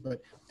atmospheric layers,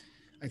 but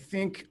I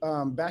think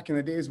back in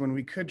the days when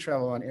we could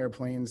travel on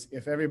airplanes,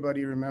 if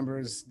everybody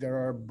remembers, there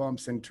are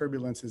bumps and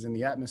turbulences in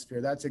the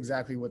atmosphere. That's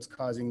exactly what's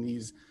causing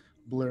these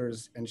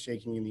blurs and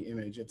shaking in the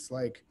image. It's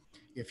like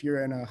if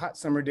you're in a hot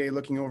summer day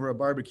looking over a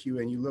barbecue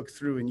and you look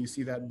through and you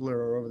see that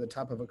blur over the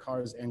top of a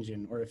car's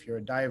engine, or if you're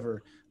a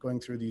diver going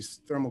through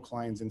these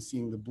thermoclines and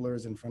seeing the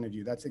blurs in front of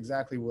you, that's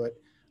exactly what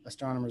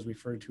astronomers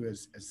refer to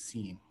as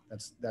seeing.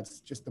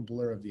 That's just the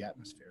blur of the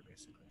atmosphere,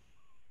 basically.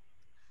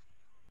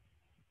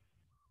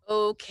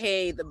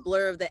 Okay, the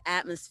blur of the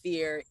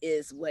atmosphere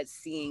is what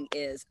seeing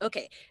is.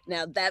 Okay,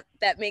 now that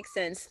makes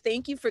sense.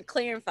 Thank you for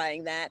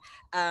clarifying that.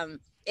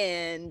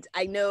 And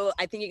I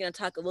think you're going to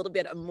talk a little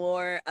bit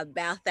more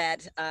about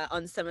that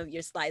on some of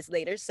your slides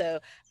later. So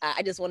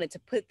I just wanted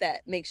to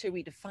make sure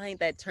we define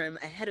that term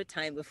ahead of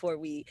time before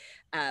we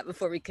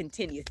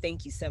continue.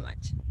 Thank you so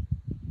much.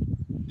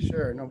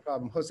 Sure, no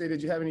problem. Jose,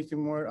 did you have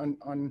anything more on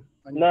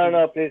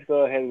No, please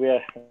go ahead.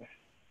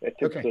 It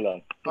took too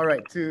long. All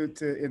right, to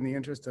in the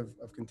interest of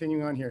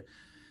continuing on here.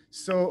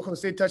 So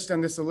Jose touched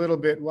on this a little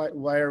bit.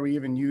 Why are we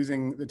even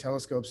using the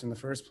telescopes in the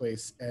first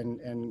place? And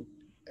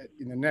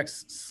in the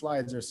next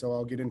slides or so,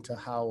 I'll get into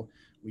how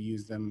we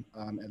use them,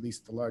 at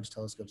least the large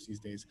telescopes these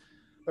days.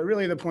 But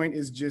really the point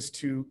is just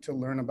to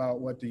learn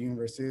about what the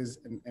universe is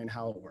and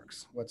how it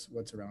works,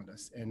 what's around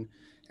us. And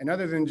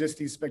other than just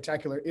these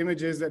spectacular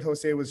images that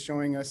Jose was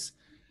showing us,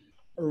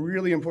 a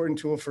really important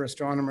tool for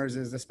astronomers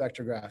is the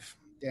spectrograph.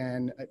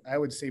 And I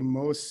would say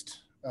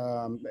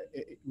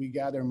we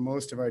gather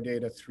most of our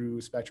data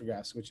through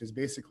spectrographs, which is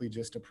basically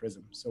just a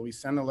prism. So we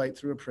send the light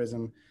through a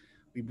prism,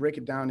 we break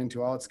it down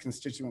into all its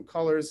constituent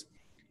colors,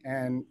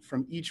 and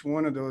from each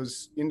one of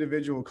those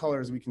individual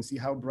colors, we can see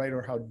how bright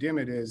or how dim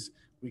it is.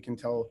 We can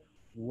tell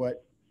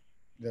what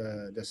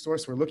the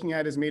source we're looking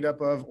at is made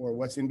up of, or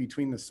what's in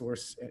between the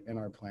source and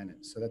our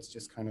planet. So that's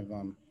just kind of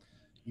a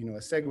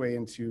segue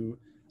into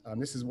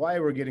this is why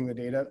we're getting the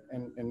data,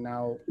 and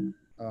now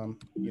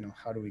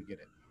how do we get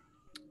it?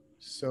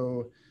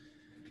 So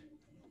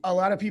a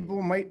lot of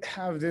people might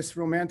have this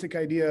romantic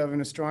idea of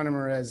an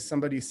astronomer as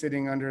somebody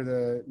sitting under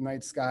the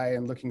night sky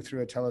and looking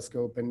through a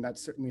telescope, and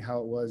that's certainly how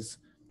it was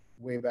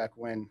way back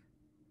when.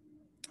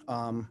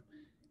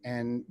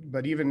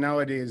 But even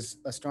nowadays,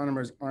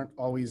 astronomers aren't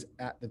always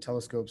at the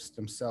telescopes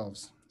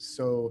themselves.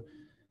 So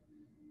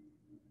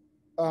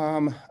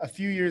a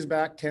few years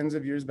back, tens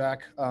of years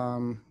back,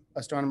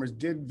 astronomers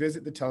did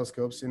visit the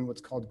telescopes in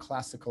what's called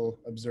classical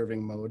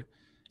observing mode.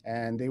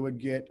 And they would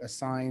get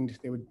assigned,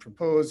 they would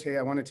propose, hey,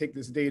 I want to take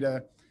this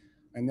data,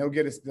 and they'll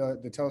get us,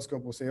 the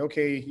telescope will say,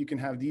 okay, you can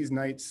have these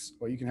nights,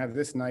 or you can have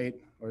this night,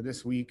 or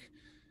this week.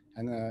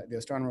 And the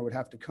astronomer would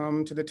have to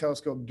come to the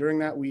telescope during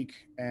that week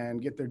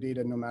and get their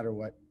data no matter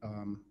what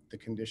the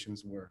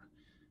conditions were.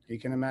 You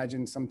can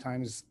imagine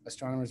sometimes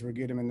astronomers would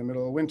get them in the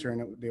middle of winter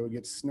and they would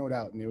get snowed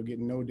out and they would get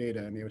no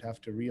data and they would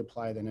have to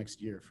reapply the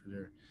next year for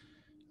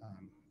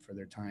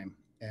their time.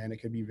 and it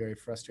could be very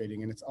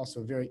frustrating. And it's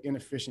also very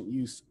inefficient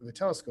use of the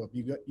telescope.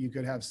 You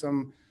could have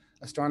some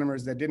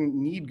astronomers that didn't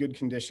need good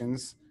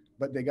conditions,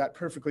 but they got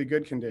perfectly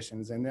good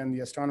conditions. And then the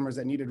astronomers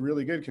that needed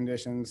really good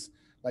conditions,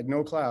 like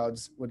no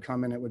clouds, would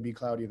come and it would be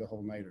cloudy the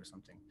whole night or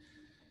something.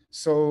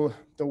 So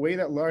the way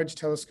that large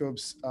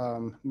telescopes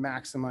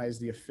maximize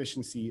the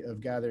efficiency of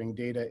gathering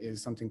data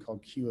is something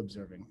called Q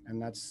observing.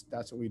 And that's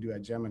what we do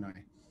at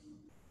Gemini.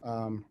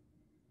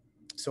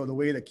 So the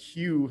way the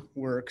Q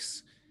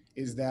works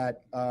is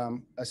that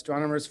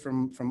astronomers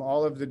from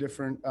all of the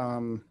different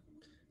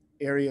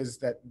areas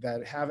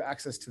that have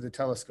access to the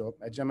telescope.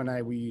 At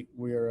Gemini,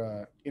 we're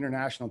an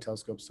international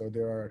telescope, so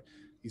there are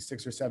these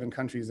 6 or 7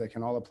 countries that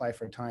can all apply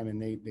for time,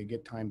 and they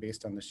get time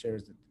based on the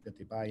shares that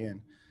they buy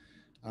in.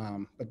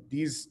 But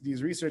these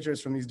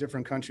researchers from these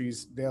different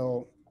countries,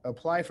 they'll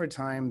apply for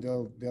time.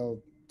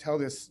 They'll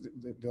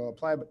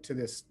apply to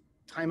this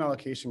time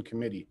allocation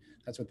committee.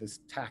 That's what this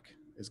TAC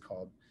is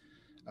called.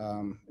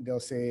 They'll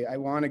say, I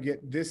want to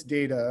get this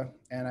data,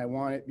 and I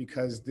want it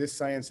because this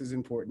science is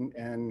important,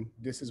 and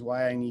this is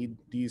why I need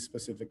these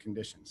specific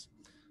conditions.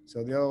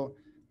 So they'll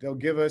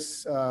give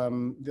us,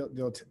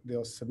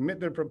 they'll submit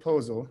their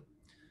proposal,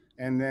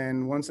 and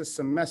then once a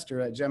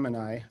semester at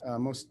Gemini,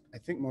 I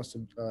think most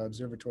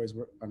observatories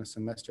work on a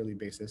semesterly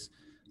basis.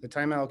 The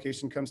time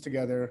allocation comes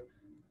together,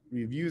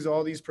 reviews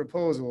all these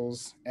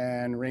proposals,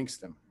 and ranks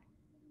them.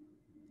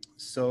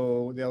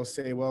 So they'll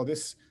say, well,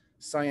 this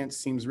science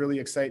seems really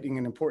exciting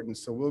and important,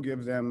 so we'll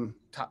give them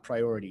top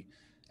priority.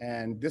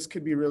 And this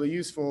could be really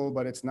useful,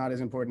 but it's not as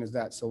important as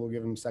that, so we'll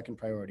give them second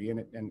priority,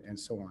 and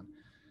so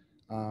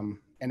on.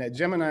 And at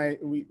Gemini,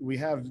 we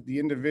have the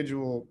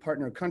individual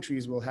partner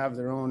countries will have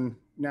their own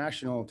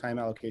national time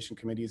allocation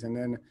committees, and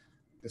then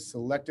the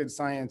selected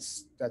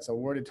science that's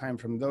awarded time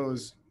from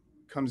those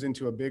comes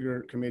into a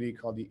bigger committee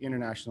called the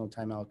International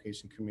Time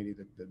Allocation Committee,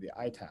 the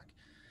ITAC.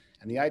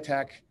 And the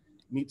ITAC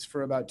meets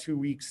for about 2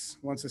 weeks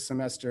once a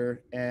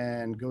semester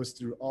and goes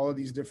through all of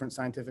these different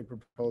scientific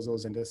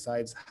proposals and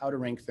decides how to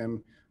rank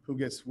them, who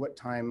gets what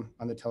time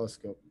on the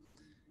telescope.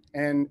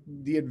 And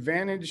the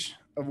advantage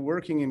of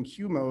working in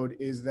Q mode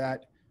is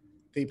that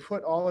they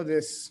put all of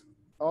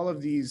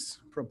these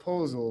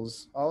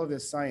proposals, all of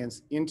this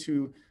science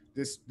into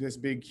this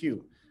big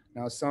queue.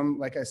 Now,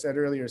 like I said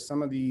earlier,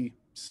 some of the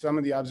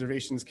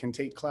observations can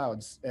take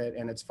clouds,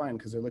 and it's fine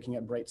because they're looking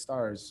at bright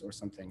stars or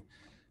something.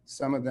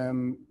 Some of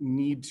them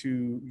need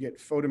to get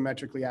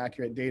photometrically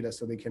accurate data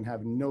so they can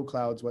have no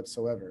clouds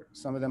whatsoever.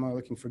 Some of them are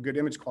looking for good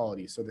image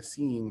quality, so the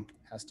seeing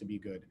has to be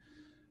good.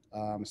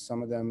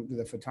 Some of them,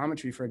 the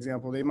photometry, for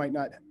example, they might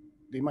not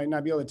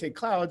be able to take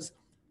clouds,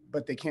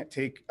 but they can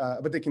take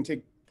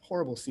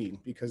horrible seeing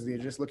because they're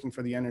just looking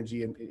for the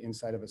energy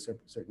inside of a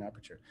certain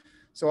aperture.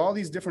 So all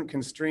these different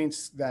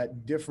constraints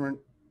that different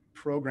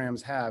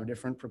programs have,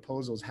 different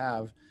proposals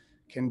have,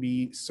 can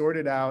be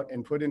sorted out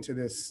and put into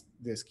this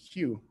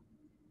queue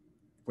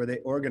where they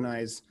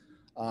organize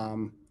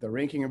the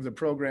ranking of the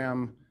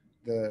program,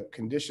 the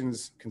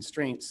conditions,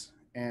 constraints,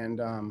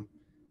 and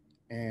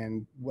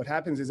what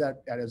happens is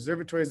that at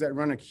observatories that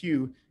run a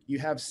queue, you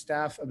have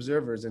staff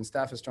observers and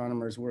staff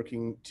astronomers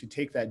working to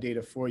take that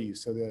data for you.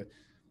 So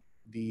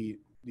the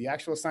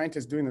actual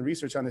scientist doing the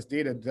research on this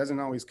data doesn't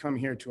always come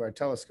here to our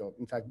telescope.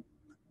 In fact,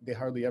 they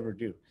hardly ever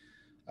do.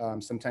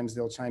 Sometimes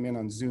they'll chime in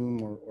on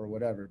Zoom or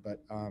whatever, but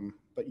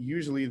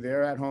usually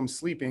they're at home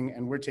sleeping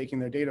and we're taking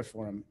their data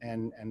for them.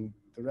 And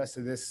the rest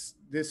of this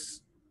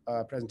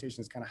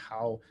presentation is kind of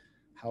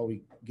how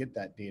we get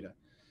that data.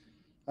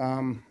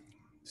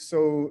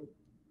 So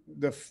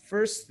the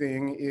first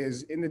thing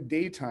is in the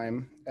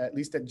daytime, at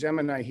least at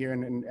Gemini here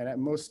and at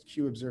most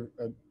Q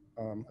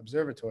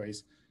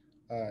observatories.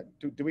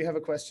 Do we have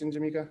a question,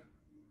 Jamika?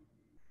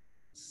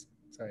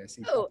 Sorry, I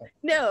see. Oh,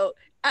 no,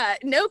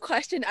 no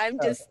question. I'm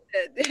just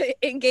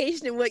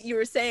engaged in what you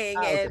were saying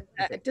and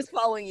just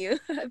following you.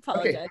 I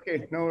apologize.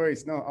 Okay, no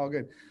worries. No, all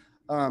good.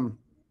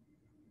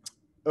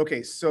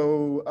 Okay,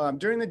 so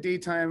during the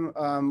daytime,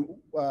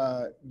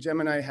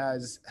 Gemini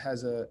has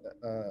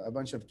a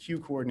bunch of Q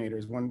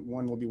coordinators.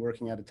 One will be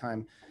working at a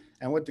time.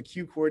 And what the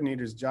Q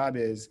coordinator's job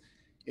is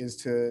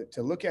to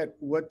look at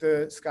what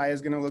the sky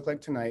is going to look like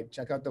tonight,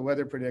 check out the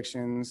weather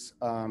predictions,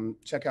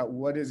 check out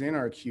what is in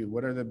our queue,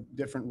 what are the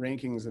different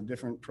rankings of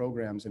different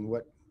programs, and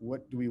what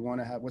do we want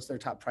to have, what's their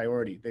top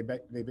priority. They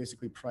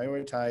basically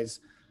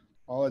prioritize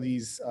all of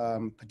these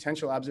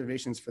potential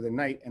observations for the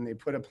night, and they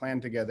put a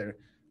plan together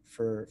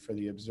for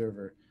the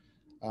observer.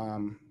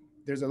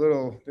 There's a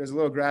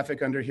little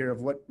graphic under here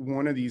of what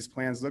one of these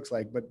plans looks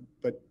like, but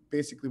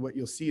basically what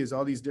you'll see is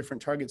all these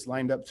different targets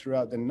lined up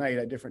throughout the night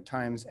at different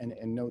times, and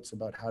notes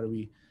about how do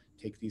we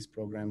take these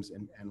programs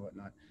and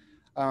whatnot.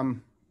 What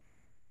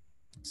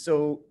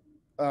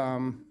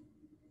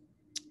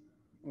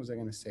was I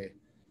going to say?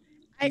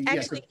 I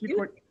actually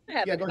do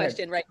have a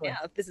question right now,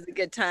 if this is a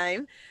good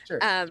time. Sure.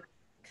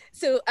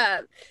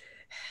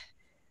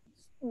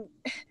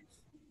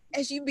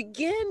 As you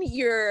begin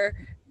your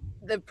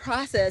the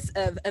process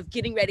of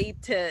getting ready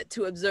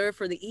to observe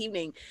for the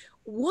evening,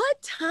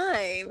 what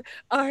time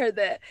are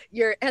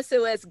your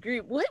SOS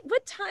group?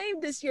 What time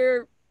does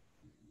your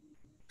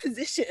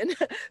position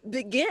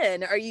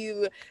begin? Are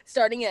you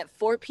starting at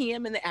 4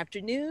 p.m. in the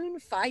afternoon,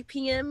 5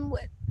 p.m.?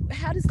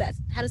 How does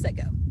that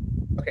go?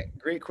 Okay,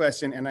 great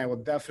question, and I will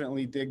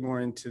definitely dig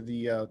more into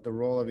the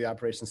role of the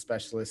operations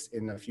specialist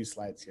in a few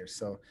slides here.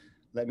 So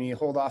let me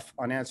hold off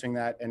on answering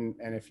that, and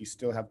if you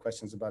still have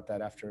questions about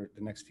that after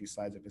the next few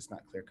slides, if it's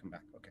not clear, come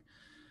back. Okay.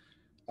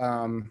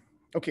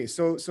 Okay,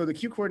 so the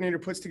Q coordinator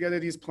puts together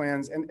these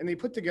plans, and they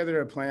put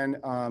together a plan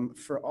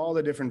for all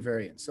the different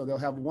variants. So they'll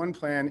have one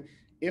plan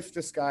if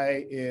the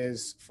sky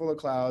is full of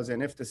clouds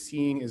and if the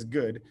seeing is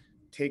good,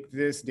 take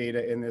this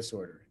data in this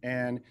order.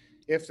 And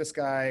if the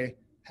sky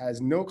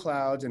has no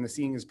clouds and the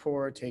seeing is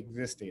poor, take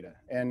this data.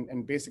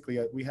 And basically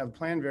we have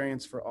plan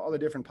variants for all the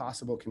different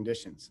possible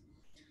conditions.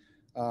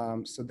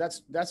 So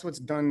that's what's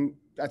done.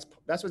 That's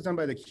what's done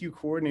by the Q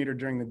coordinator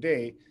during the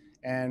day.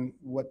 And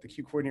what the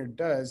Q coordinator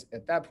does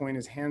at that point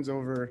is hands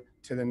over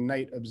to the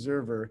night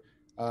observer,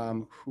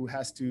 who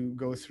has to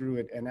go through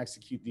it and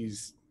execute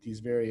these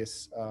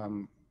various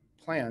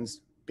plans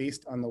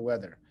based on the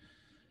weather.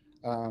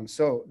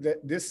 So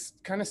this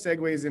kind of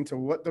segues into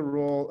what the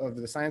role of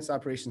the science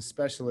operations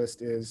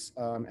specialist is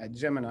at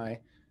Gemini.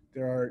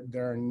 There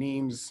are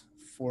names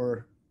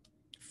for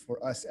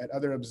us at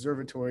other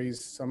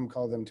observatories. Some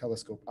call them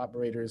telescope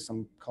operators,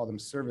 some call them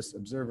service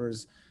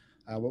observers.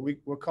 What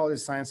we're called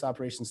is science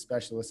operations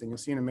specialists, and you'll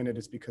see in a minute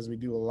it's because we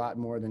do a lot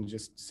more than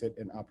just sit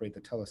and operate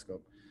the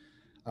telescope.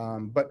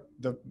 But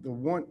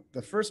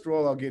the first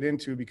role I'll get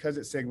into, because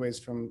it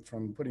segues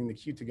from putting the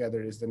Q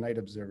together, is the night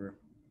observer.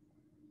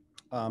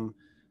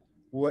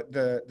 What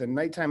the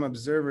nighttime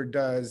observer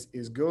does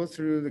is go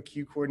through the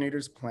Q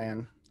coordinator's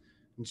plan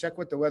and check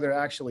what the weather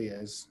actually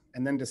is,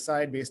 and then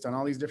decide based on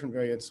all these different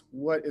variants,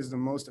 what is the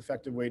most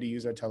effective way to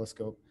use our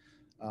telescope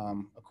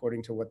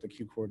according to what the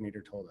Q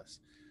coordinator told us.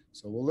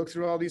 So we'll look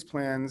through all these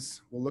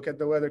plans, we'll look at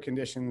the weather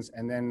conditions,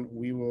 and then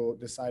we will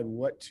decide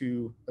what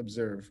to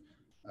observe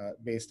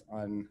based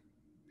on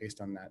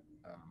that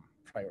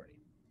priority.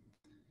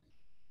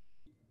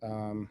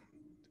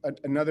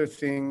 Another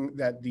thing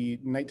that the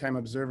nighttime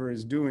observer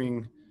is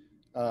doing,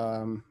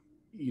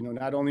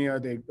 not only are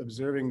they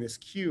observing this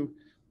Q,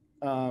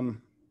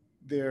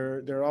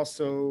 they're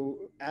also,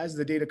 as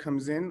the data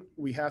comes in,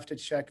 we have to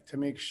check to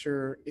make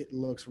sure it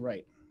looks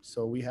right.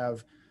 So we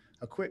have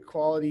a quick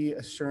quality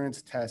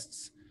assurance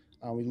tests.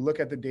 We look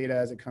at the data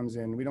as it comes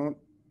in. We don't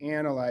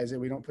analyze it.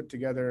 We don't put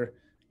together,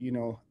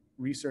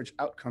 research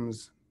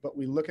outcomes, but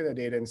we look at the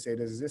data and say,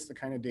 is this the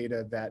kind of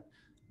data that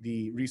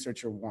the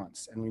researcher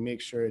wants? And we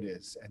make sure it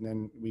is. And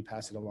then we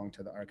pass it along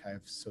to the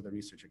archive so the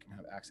researcher can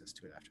have access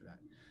to it after that.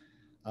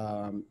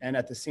 And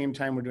at the same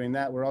time we're doing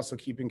that, we're also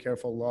keeping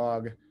careful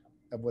log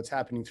of what's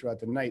happening throughout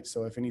the night.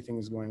 So if anything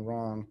is going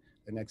wrong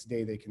the next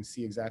day, they can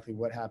see exactly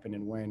what happened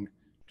and when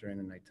during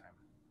the nighttime.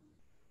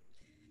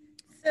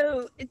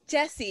 So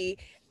Jesse,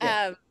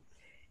 Yeah.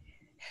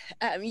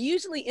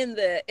 Usually in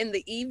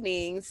the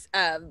evenings,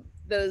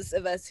 those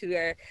of us who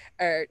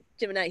are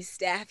Gemini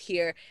staff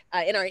here,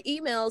 in our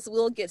emails,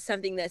 we'll get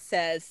something that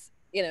says,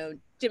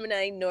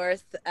 Gemini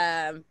North,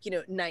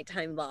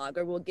 nighttime log,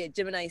 or we'll get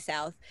Gemini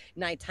South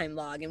nighttime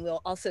log, and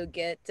we'll also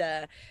get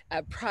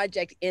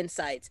project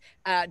insights.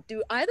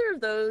 Is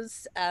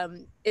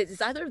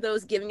either of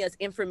those giving us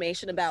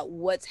information about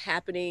what's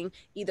happening,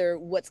 either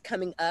what's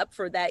coming up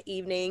for that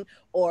evening,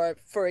 or,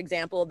 for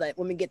example, that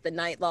when we get the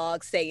night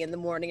log, say in the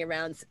morning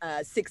around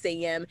 6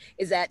 a.m.,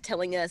 is that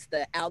telling us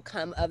the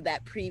outcome of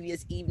that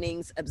previous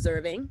evening's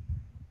observing?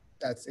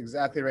 That's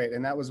exactly right.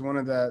 And that was one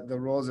of the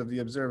roles of the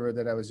observer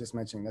that I was just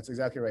mentioning. That's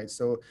exactly right.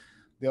 So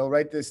they'll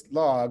write this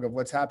log of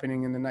what's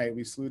happening in the night.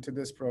 We flew to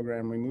this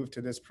program, we moved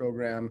to this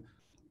program,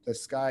 the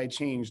sky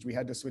changed, we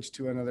had to switch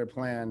to another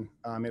plan.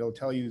 It'll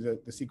tell you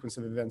the sequence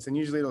of events. And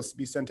usually it'll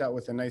be sent out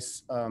with a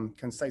nice,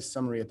 concise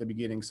summary at the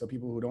beginning. So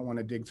people who don't want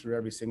to dig through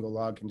every single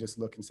log can just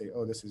look and say,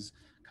 oh, this is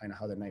kind of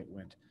how the night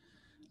went.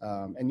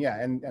 And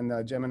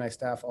the Gemini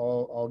staff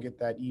all get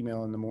that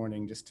email in the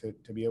morning just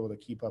to be able to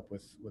keep up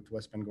with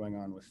what's been going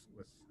on with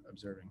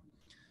observing.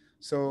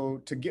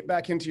 So to get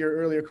back into your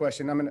earlier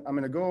question, I'm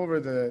gonna go over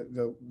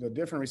the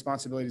different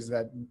responsibilities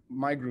that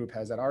my group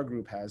has, that our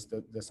group has,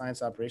 the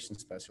science operations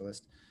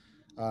specialist.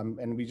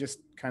 And we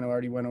just kind of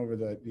already went over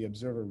the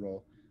observer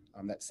role,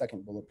 that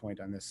second bullet point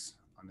on this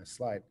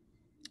slide.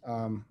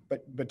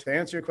 But to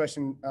answer your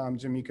question,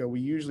 Jamika,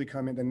 we usually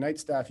come in, the night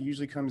staff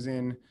usually comes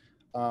in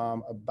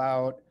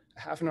about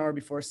half an hour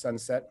before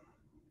sunset,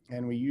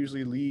 and we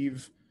usually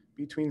leave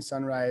between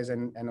sunrise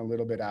and a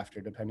little bit after,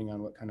 depending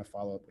on what kind of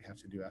follow-up we have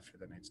to do after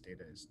the night's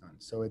data is done.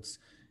 So it's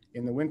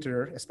in the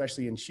winter,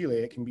 especially in Chile,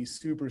 it can be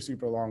super,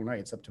 super long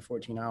nights, up to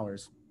 14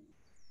 hours.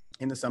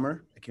 In the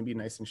summer, it can be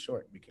nice and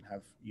short. We can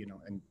have,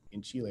 and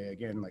in Chile,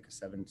 again, like a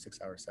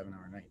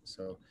 7-hour night.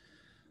 So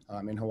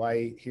in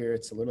Hawaii here,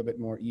 it's a little bit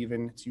more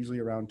even. It's usually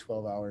around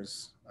 12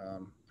 hours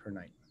per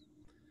night.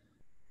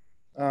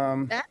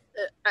 That's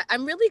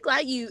I'm really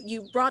glad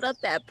you brought up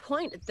that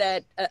point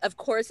that, of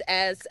course,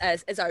 as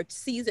our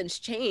seasons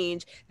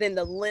change, then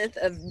the length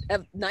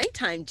of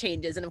nighttime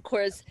changes. And of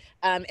course,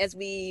 as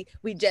we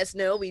just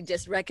know, we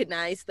just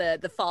recognized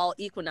the fall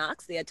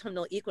equinox, the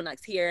autumnal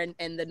equinox here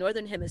in the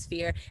Northern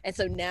Hemisphere. And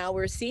so now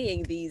we're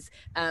seeing these,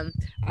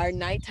 our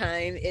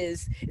nighttime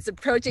is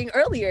approaching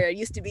earlier. It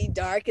used to be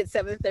dark at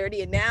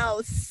 7:30 and now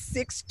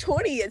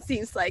 6:20, it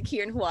seems like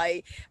here in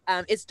Hawaii,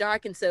 it's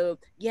dark. And so,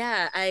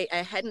 yeah, I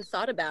hadn't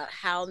thought about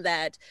how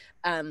that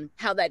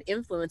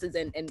influences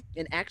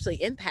and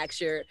actually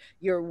impacts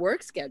your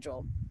work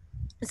schedule.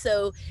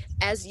 So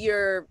as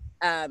your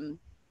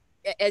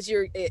as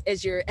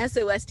your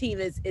SOS team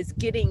is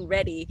getting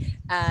ready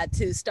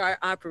to start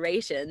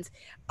operations,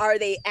 are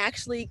they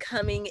actually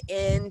coming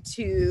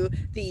into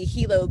the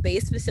Hilo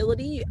base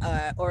facility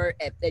or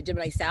at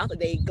Gemini South? Are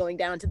they going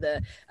down to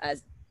the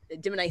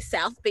Gemini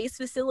South base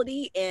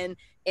facility? And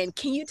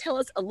can you tell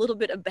us a little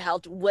bit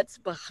about what's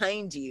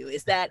behind you?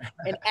 Is that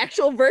an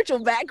actual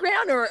virtual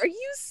background, or are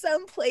you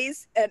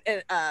someplace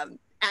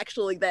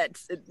actually that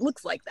it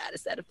looks like that?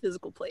 Is that a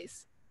physical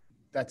place?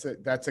 That's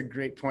a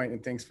great point,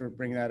 and thanks for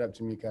bringing that up,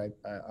 Jamika.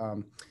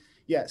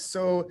 Yeah,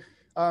 so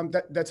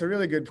that's a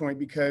really good point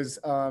because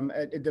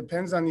it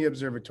depends on the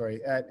observatory.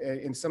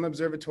 In some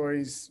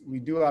observatories, we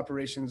do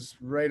operations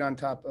right on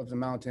top of the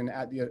mountain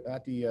at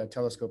the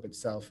telescope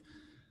itself.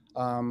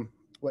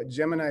 What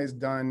Gemini has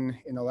done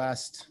in the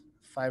last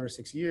 5 or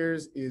 6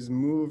 years is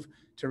move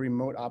to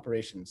remote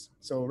operations.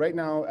 So right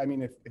now, I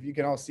mean, if you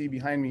can all see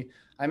behind me,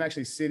 I'm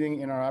actually sitting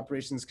in our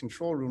operations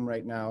control room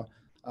right now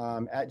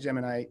at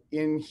Gemini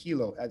in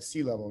Hilo at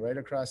sea level, right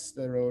across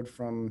the road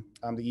from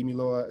the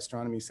Imiloa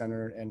Astronomy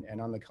Center and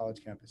on the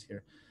college campus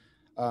here.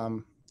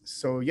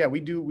 So yeah, we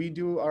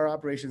do our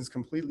operations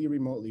completely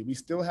remotely. We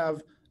still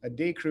have a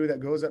day crew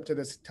that goes up to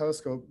this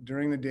telescope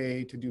during the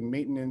day to do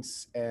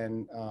maintenance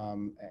and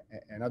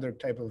other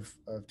type of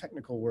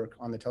technical work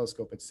on the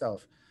telescope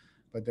itself.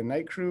 But the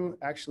night crew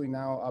actually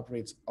now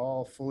operates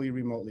all fully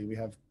remotely. We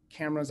have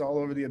cameras all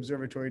over the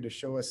observatory to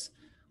show us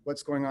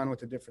what's going on with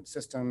the different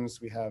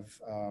systems. We have,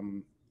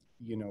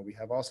 we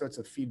have all sorts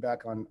of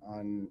feedback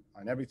on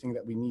everything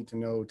that we need to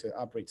know to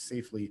operate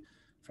safely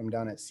from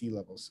down at sea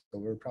levels. So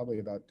we're probably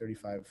about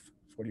 35,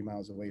 40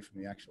 miles away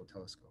from the actual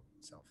telescope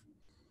itself.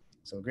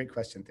 So great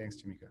question. Thanks,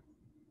 Jamika.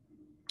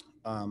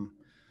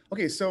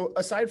 Okay, so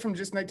aside from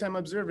just nighttime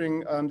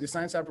observing, the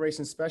science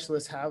operations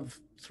specialists have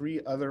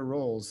 3 other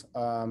roles,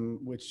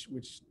 which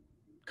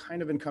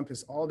kind of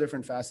encompass all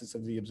different facets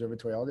of the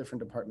observatory, all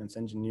different departments,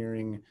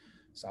 engineering,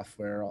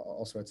 software,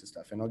 all sorts of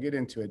stuff. And I'll get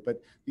into it.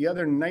 But the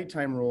other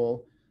nighttime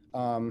role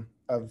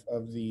of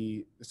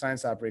the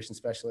science operations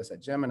specialist at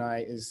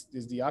Gemini is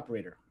the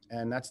operator.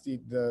 And that's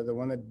the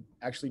one that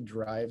actually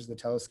drives the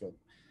telescope.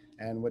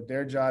 And what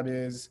their job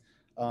is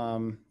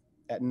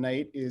at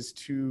night is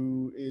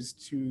to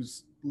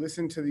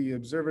listen to the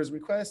observer's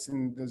requests,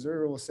 and the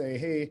observer will say,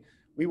 hey,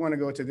 we want to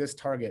go to this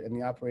target, and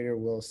the operator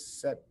will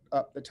set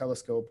up the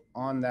telescope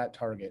on that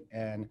target,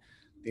 and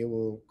they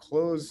will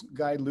close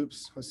guide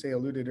loops. Jose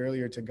alluded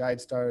earlier to guide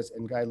stars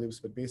and guide loops,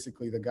 but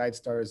basically the guide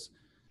stars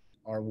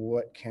are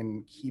what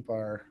can keep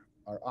our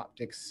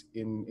optics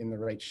in the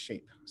right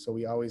shape. So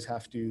we always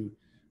have to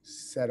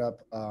set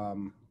up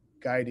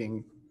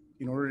guiding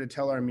in order to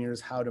tell our mirrors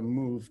how to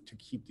move to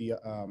keep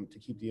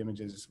the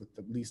images with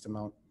the least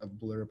amount of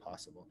blur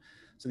possible.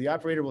 So the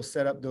operator will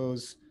set up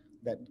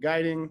that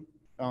guiding,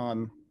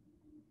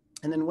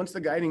 and then once the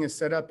guiding is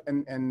set up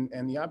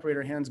and the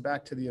operator hands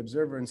back to the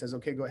observer and says,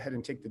 okay, go ahead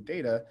and take the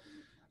data,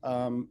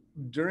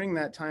 during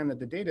that time that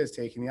the data is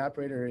taken, the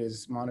operator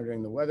is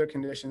monitoring the weather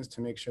conditions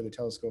to make sure the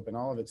telescope and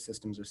all of its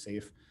systems are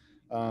safe.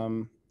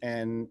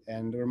 And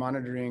we're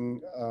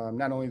monitoring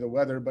not only the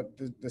weather, but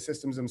the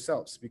systems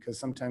themselves, because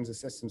sometimes the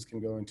systems can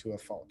go into a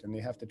fault and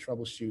they have to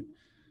troubleshoot.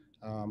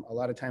 A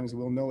lot of times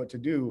we'll know what to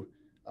do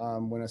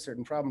when a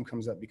certain problem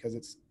comes up because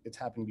it's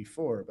happened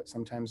before, but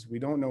sometimes we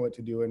don't know what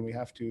to do and we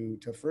have to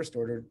first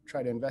order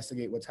try to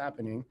investigate what's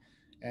happening.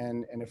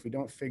 And if we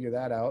don't figure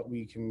that out,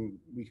 we can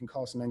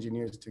call some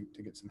engineers to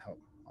get some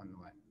help on the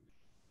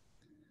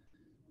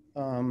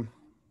line.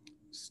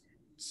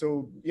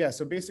 So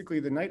basically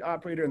the night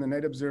operator and the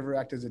night observer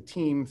act as a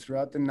team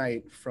throughout the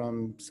night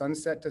from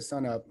sunset to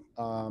sunup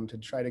to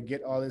try to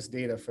get all this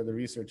data for the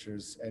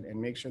researchers and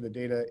make sure the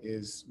data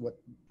is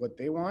what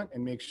they want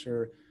and make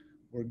sure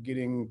we're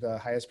getting the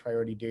highest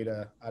priority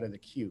data out of the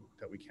queue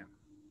that we can.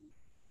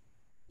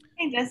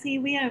 Hey, Jesse,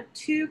 we have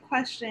 2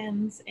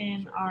 questions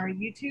in our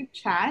YouTube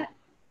chat.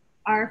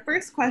 Our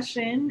first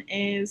question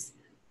is,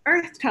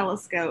 Earth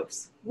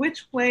telescopes,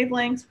 which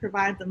wavelengths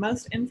provide the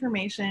most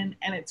information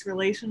and its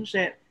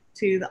relationship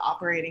to the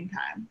operating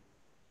time?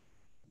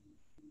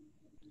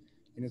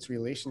 In its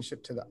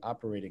relationship to the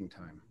operating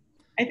time.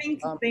 I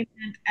think they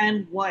meant,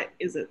 and what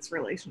is its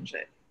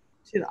relationship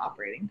to the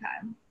operating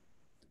time?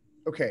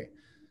 Okay,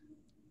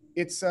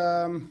 it's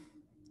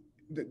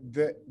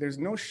there's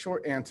no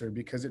short answer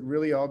because it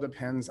really all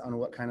depends on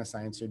what kind of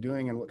science you're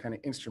doing and what kind of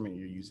instrument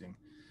you're using.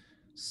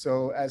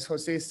 So as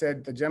Jose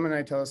said, the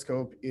Gemini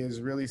telescope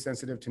is really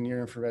sensitive to near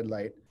infrared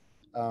light.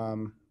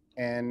 Um,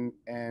 and,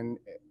 and,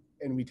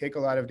 and we take a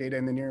lot of data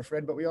in the near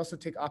infrared, but we also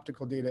take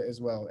optical data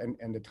as well.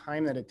 And the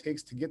time that it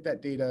takes to get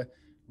that data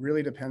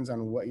really depends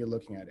on what you're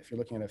looking at. If you're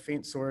looking at a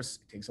faint source,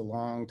 it takes a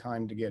long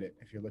time to get it.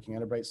 If you're looking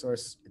at a bright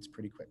source, it's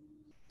pretty quick.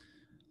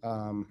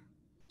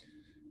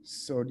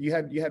 So you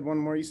had one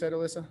more you said,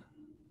 Alyssa?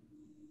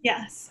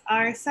 Yes,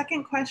 our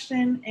second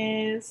question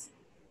is,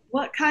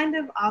 what kind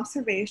of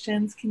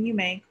observations can you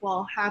make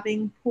while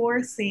having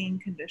poor seeing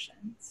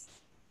conditions?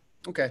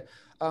 Okay,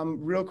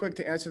 real quick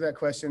to answer that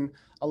question,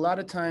 a lot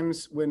of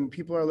times when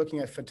people are looking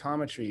at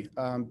photometry,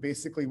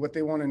 basically what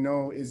they want to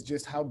know is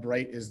just how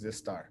bright is this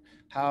star?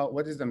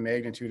 What is the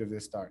magnitude of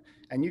this star?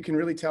 And you can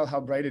really tell how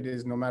bright it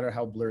is no matter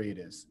how blurry it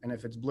is. And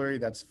if it's blurry,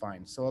 that's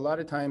fine. So a lot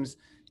of times,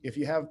 if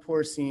you have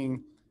poor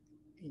seeing,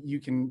 you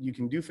can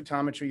do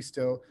photometry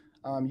still.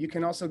 You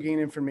can also gain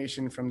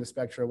information from the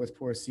spectra with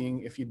poor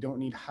seeing if you don't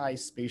need high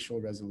spatial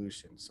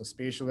resolution. So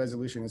spatial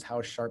resolution is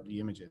how sharp the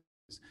image is.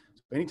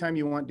 So anytime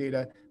you want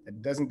data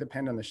that doesn't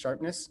depend on the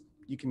sharpness,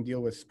 you can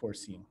deal with poor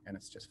seeing, and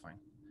it's just fine.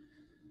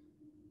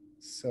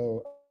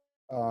 So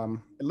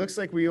it looks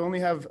like we only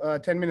have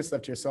 10 minutes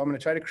left here, so I'm going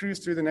to try to cruise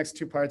through the next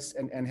two parts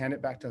and hand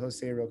it back to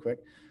Jose real quick.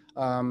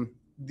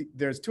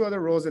 There's two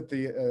other roles that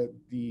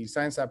the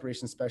science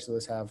operations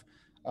specialists have.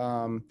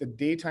 The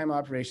daytime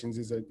operations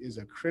is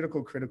a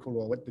critical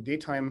role. What the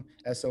daytime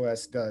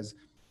SOS does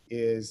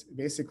is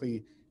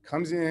basically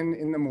comes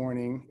in the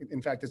morning.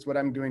 In fact, it's what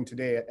I'm doing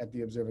today at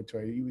the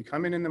observatory. We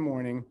come in the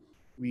morning,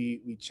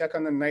 we check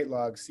on the night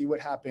log, see what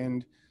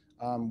happened.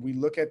 We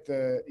look at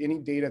any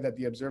data that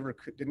the observer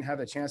didn't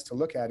have a chance to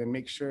look at and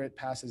make sure it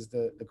passes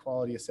the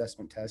quality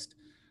assessment test.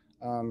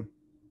 And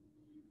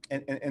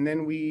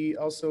then we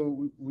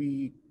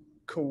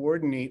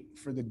coordinate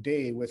for the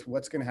day with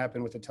what's going to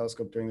happen with the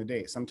telescope during the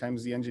day.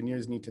 Sometimes the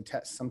engineers need to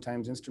test,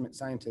 sometimes instrument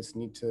scientists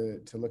need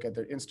to look at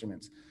their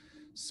instruments.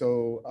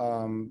 So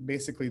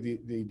basically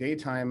the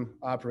daytime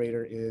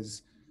operator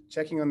is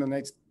checking on the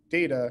night's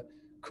data,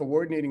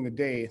 coordinating the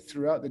day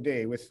throughout the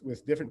day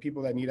with different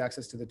people that need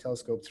access to the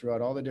telescope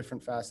throughout all the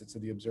different facets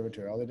of the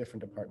observatory, all the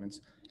different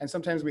departments. And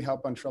sometimes we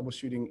help on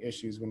troubleshooting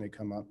issues when they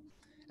come up.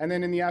 And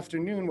then in the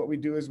afternoon, what we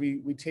do is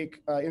we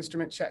take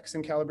instrument checks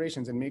and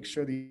calibrations and make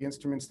sure the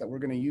instruments that we're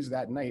going to use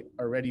that night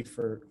are ready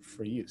for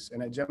use.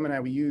 And at Gemini,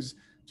 we use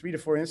 3 to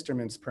 4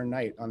 instruments per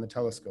night on the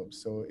telescope.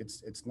 So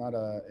it's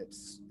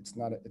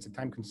a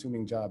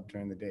time-consuming job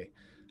during the day.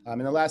 And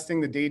the last thing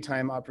the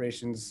daytime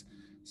operations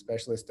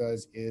specialist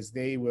does is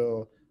they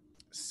will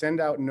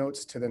send out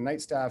notes to the night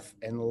staff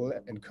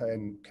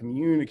and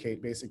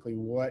communicate basically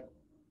what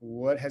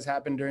has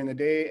happened during the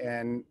day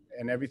and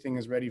everything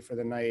is ready for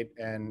the night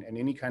and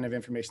any kind of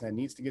information that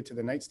needs to get to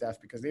the night staff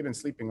because they've been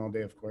sleeping all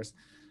day, of course.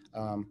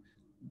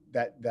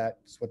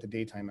 That's what the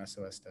daytime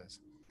SOS does.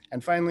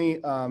 And finally,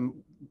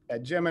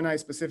 at Gemini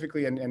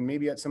specifically, and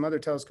maybe at some other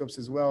telescopes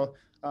as well,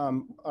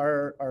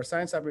 our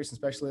science operations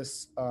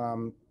specialists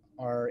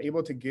are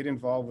able to get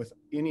involved with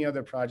any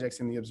other projects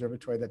in the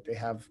observatory that they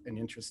have an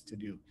interest to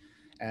do.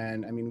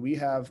 And I mean, we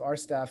have our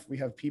staff, we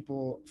have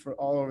people for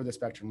all over the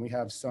spectrum. We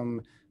have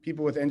some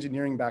people with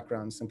engineering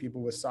backgrounds, some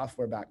people with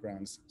software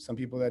backgrounds, some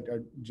people that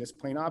are just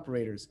plain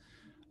operators.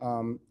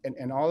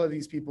 And all of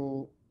these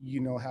people,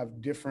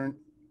 have different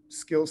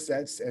skill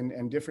sets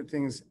and different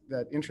things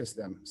that interest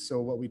them.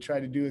 So what we try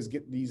to do is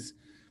get these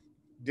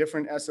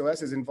different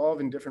SOSs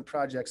involved in different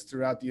projects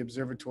throughout the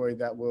observatory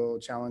that will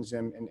challenge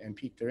them and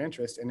pique their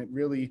interest. And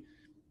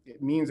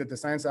it means that the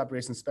science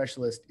operations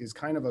specialist is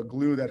kind of a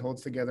glue that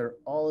holds together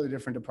all the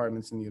different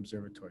departments in the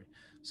observatory.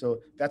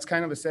 So that's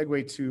kind of a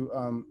segue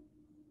to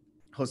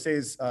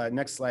Jose's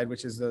next slide,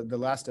 which is the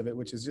last of it,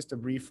 which is just a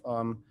brief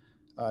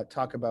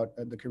talk about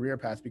the career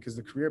path, because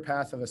the career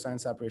path of a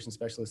science operations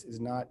specialist is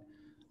not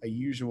a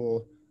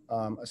usual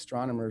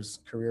astronomer's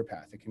career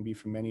path. It can be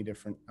from many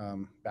different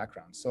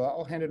backgrounds. So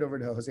I'll hand it over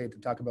to Jose to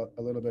talk about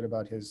a little bit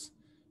about his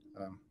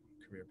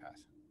career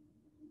path.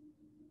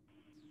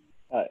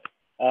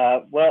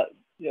 Well,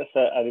 just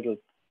a little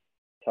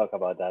talk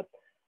about that.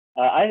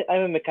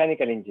 I'm a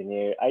mechanical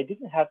engineer. I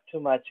didn't have too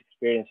much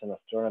experience in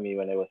astronomy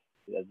when I was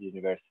at the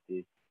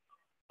university,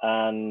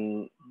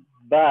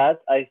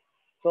 but I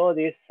saw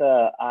this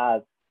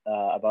ad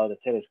about a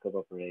telescope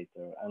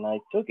operator, and I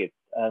took it,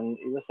 and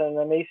it was an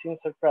amazing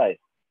surprise.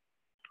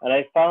 And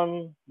I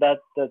found that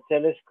the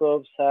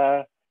telescopes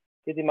are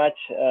pretty much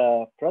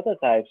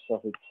prototypes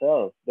of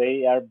itself.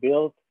 They are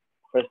built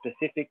for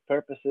specific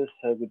purposes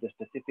with the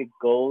specific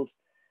goals.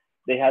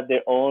 They had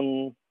their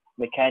own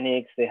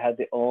mechanics, they had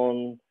their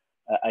own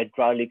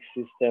hydraulic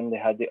system, they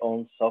had their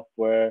own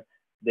software,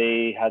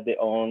 they had their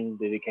own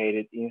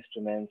dedicated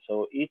instruments.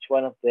 So each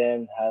one of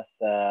them has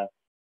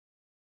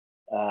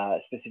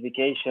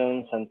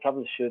specifications and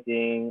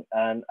troubleshooting.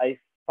 And I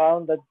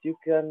found that you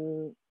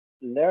can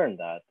learn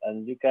that,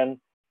 and it's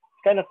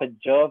kind of a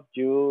job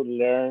you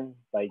learn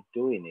by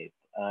doing it.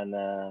 And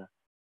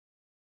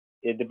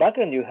the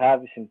background you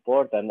have is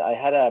important. I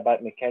had a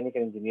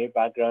mechanical engineer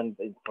background.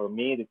 For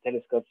me, the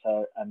telescopes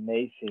are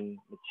amazing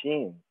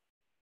machines.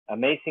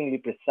 amazingly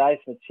precise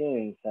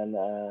machines and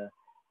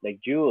like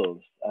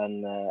jewels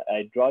and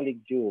hydraulic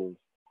jewels.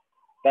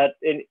 But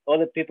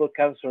other people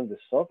comes from the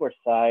software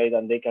side,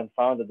 and they can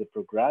find that the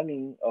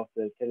programming of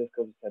the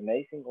telescope is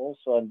amazing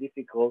also and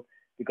difficult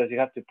because you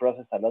have to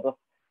process a lot of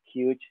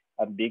huge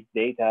and big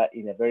data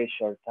in a very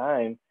short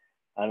time,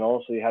 and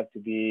also you have to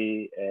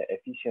be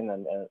efficient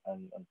and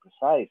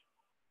precise.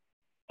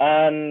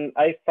 And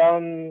I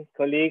found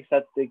colleagues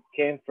that they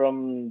came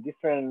from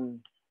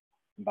different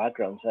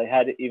backgrounds. I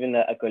had even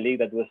a colleague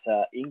that was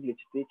an English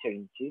teacher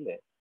in Chile.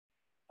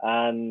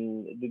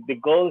 And the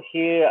goal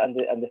here and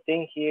the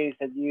thing here is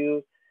that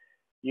you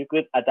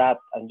could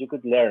adapt and you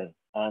could learn.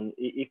 And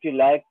if you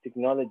like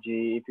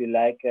technology, if you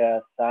like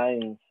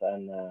science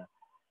and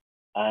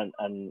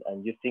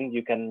you think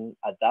you can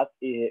adapt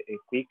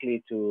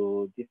quickly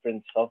to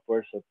different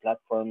softwares or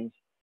platforms,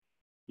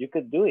 you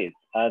could do it.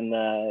 And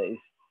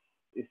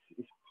it's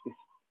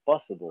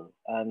possible.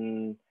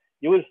 And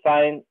you will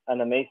find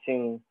an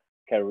amazing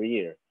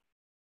career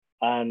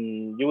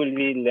and you will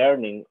be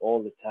learning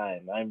all the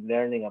time. I'm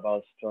learning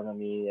about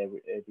astronomy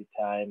every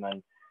time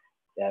and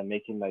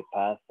making my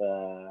path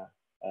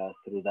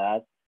through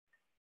that.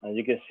 And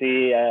you can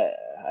see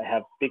I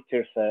have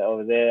pictures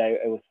over there.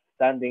 I was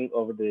standing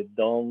over the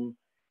dome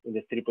in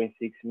the 3.6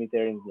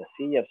 meter in the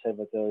Sea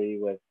Observatory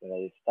when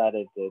I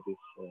started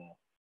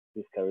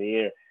this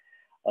career.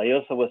 I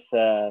also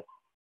was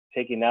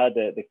taking out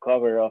the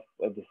cover of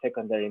the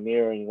secondary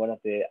mirror in one of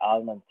the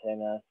ALMA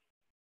antennas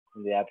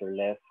in the upper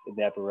left, in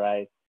the upper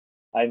right.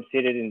 I'm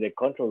seated in the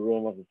control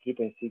room of the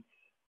 3.6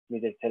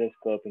 meter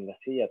telescope in the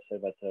Sea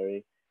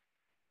Observatory.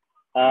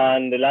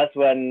 And the last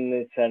one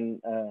is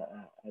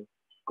a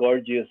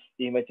gorgeous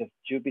image of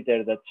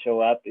Jupiter that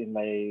showed up in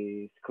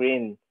my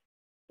screen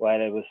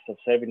while I was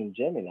observing in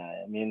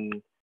Gemini. I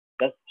mean,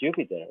 that's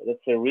Jupiter.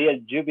 That's a real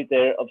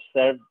Jupiter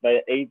observed by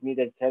an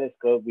 8-meter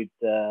telescope with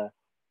a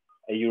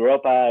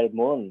Europa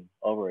moon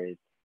over it.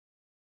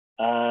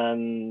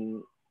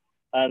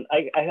 And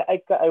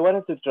I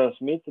wanted to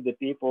transmit to the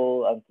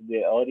people and to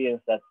the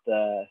audience that,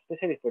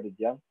 especially for the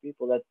young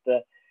people,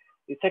 that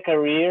it's a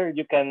career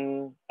you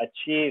can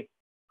achieve.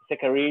 It's a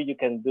career you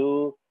can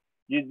do.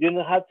 You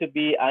don't have to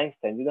be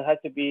Einstein. You don't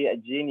have to be a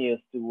genius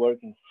to work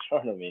in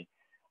astronomy.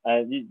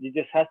 You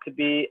just have to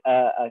be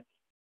a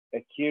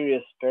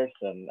curious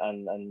person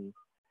and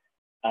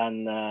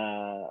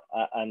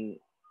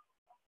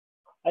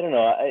I don't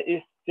know.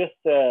 It's just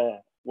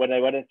what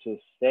I wanted to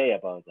say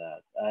about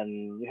that.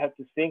 And you have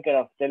to think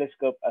of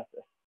telescope as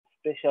a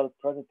special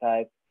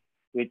prototype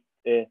with,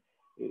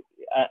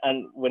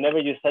 and whenever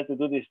you start to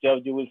do this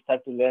job, you will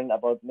start to learn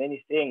about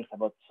many things,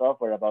 about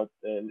software, about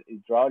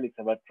hydraulics,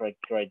 about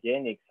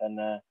cryogenics,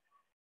 and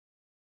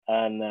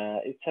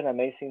it's an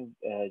amazing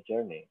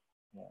journey.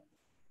 Yeah.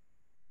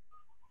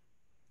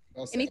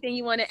 Well said. Anything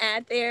you want to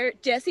add there,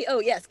 Jesse? Oh,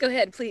 yes, go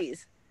ahead,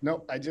 please.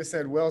 No, I just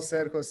said, well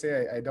said,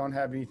 Jose. I don't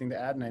have anything to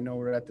add, and I know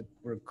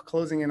we're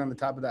closing in on the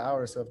top of the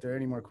hour. So if there are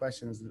any more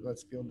questions,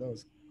 let's field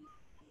those.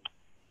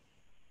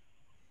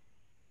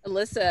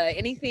 Alyssa,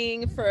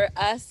 anything for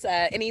us?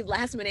 Any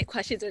last minute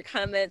questions or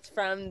comments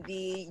from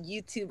the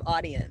YouTube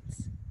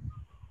audience?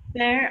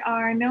 There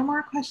are no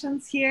more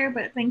questions here,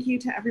 but thank you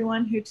to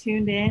everyone who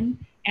tuned in.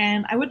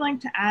 And I would like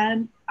to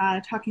add,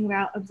 talking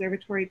about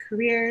observatory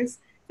careers,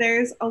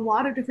 there's a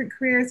lot of different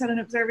careers at an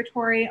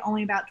observatory.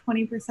 Only about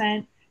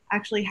 20%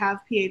 actually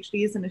have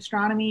PhDs in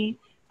astronomy.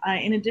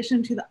 In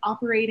addition to the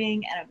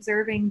operating and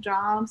observing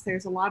jobs,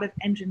 there's a lot of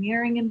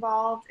engineering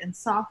involved in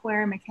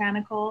software,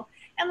 mechanical,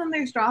 and then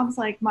there's jobs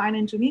like mine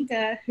and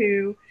Jamika,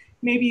 who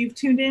maybe you've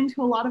tuned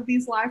into a lot of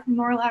these live from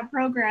NOIRLab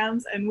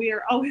programs, and we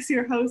are always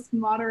your hosts and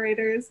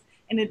moderators,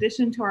 in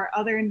addition to our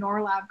other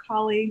NOIRLab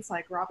colleagues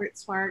like Robert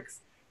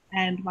Sparks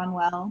and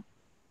Manuel.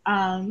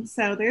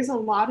 So there's a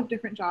lot of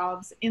different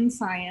jobs in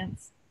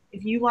science.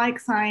 If you like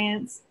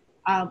science,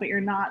 but you're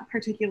not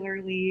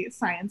particularly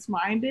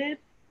science-minded,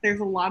 there's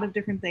a lot of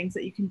different things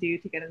that you can do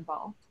to get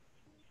involved.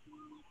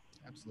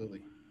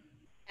 Absolutely.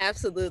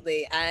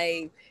 Absolutely.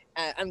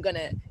 I'm going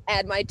to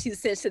add my 2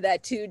 cents to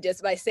that too,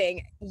 just by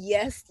saying,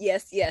 yes,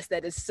 yes, yes,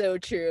 that is so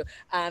true.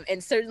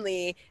 And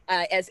certainly,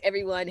 as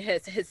everyone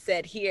has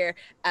said here,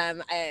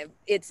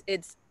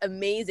 it's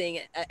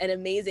amazing, an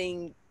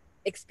amazing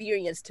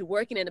experience to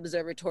work in an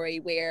observatory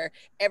where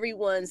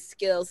everyone's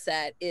skill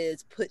set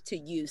is put to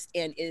use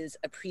and is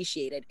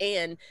appreciated,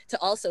 and to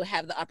also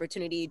have the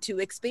opportunity to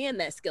expand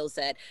that skill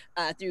set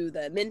through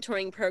the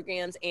mentoring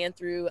programs and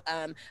through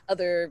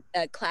other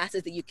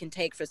classes that you can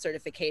take for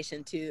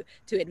certification to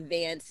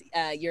advance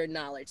your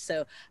knowledge.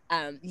 So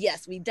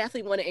yes, we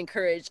definitely want to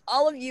encourage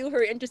all of you who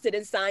are interested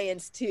in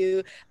science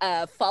to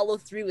follow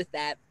through with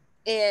that.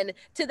 And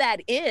to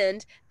that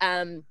end,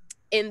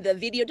 in the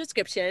video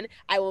description,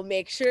 I will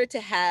make sure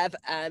to have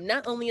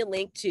not only a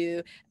link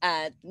to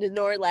the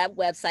NOIRLab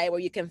website where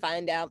you can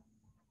find out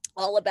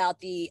all about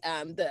the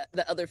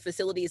other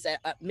facilities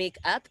that make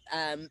up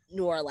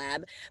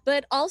NOIRLab,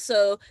 but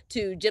also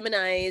to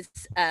Gemini's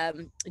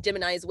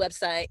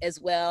website as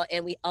well.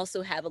 And we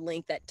also have a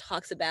link that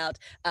talks about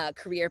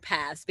career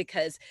paths,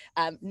 because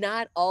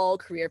not all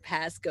career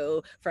paths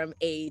go from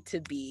A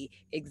to B,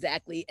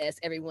 exactly as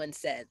everyone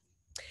said.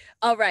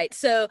 All right.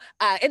 So,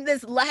 in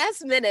this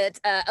last minute,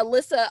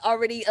 Alyssa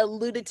already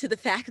alluded to the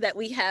fact that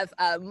we have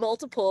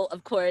multiple,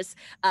 of course,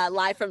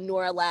 live from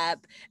NOIRLab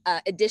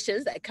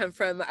editions that come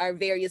from our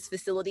various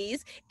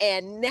facilities.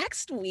 And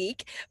next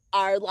week,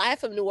 our live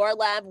from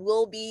NOIRLab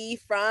will be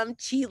from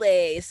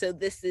Chile. So,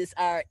 this is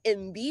our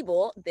En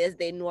Vivo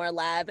desde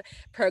NOIRLab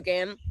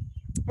program.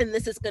 And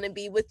this is going to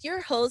be with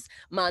your host,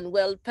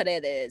 Manuel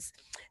Paredes.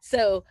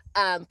 So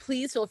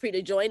please feel free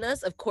to join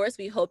us. Of course,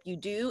 we hope you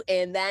do.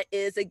 And that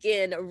is,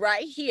 again,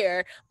 right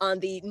here on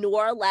the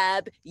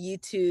NOIRLab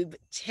YouTube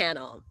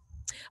channel.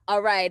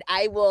 All right,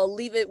 I will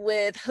leave it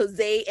with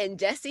Jose and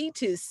Jesse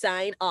to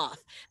sign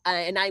off.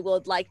 And I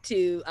would like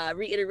to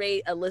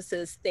reiterate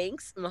Alyssa's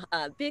thanks.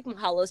 Big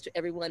mahalos to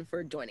everyone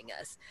for joining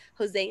us.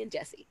 Jose and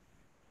Jesse.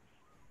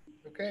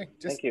 Okay,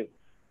 Thank you.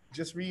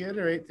 Just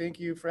reiterate,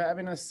 thank you for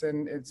having us,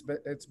 and it's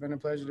been a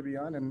pleasure to be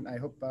on, and I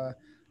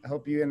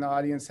hope you and the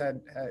audience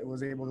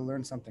was able to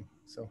learn something.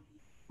 So,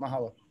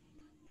 mahalo.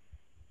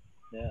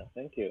 Yeah,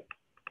 thank you.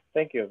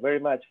 Thank you very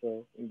much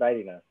for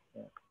inviting us.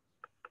 Yeah.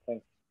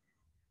 Thanks.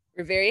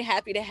 We're very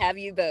happy to have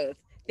you both.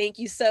 Thank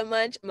you so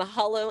much.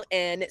 Mahalo,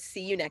 and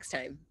see you next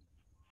time.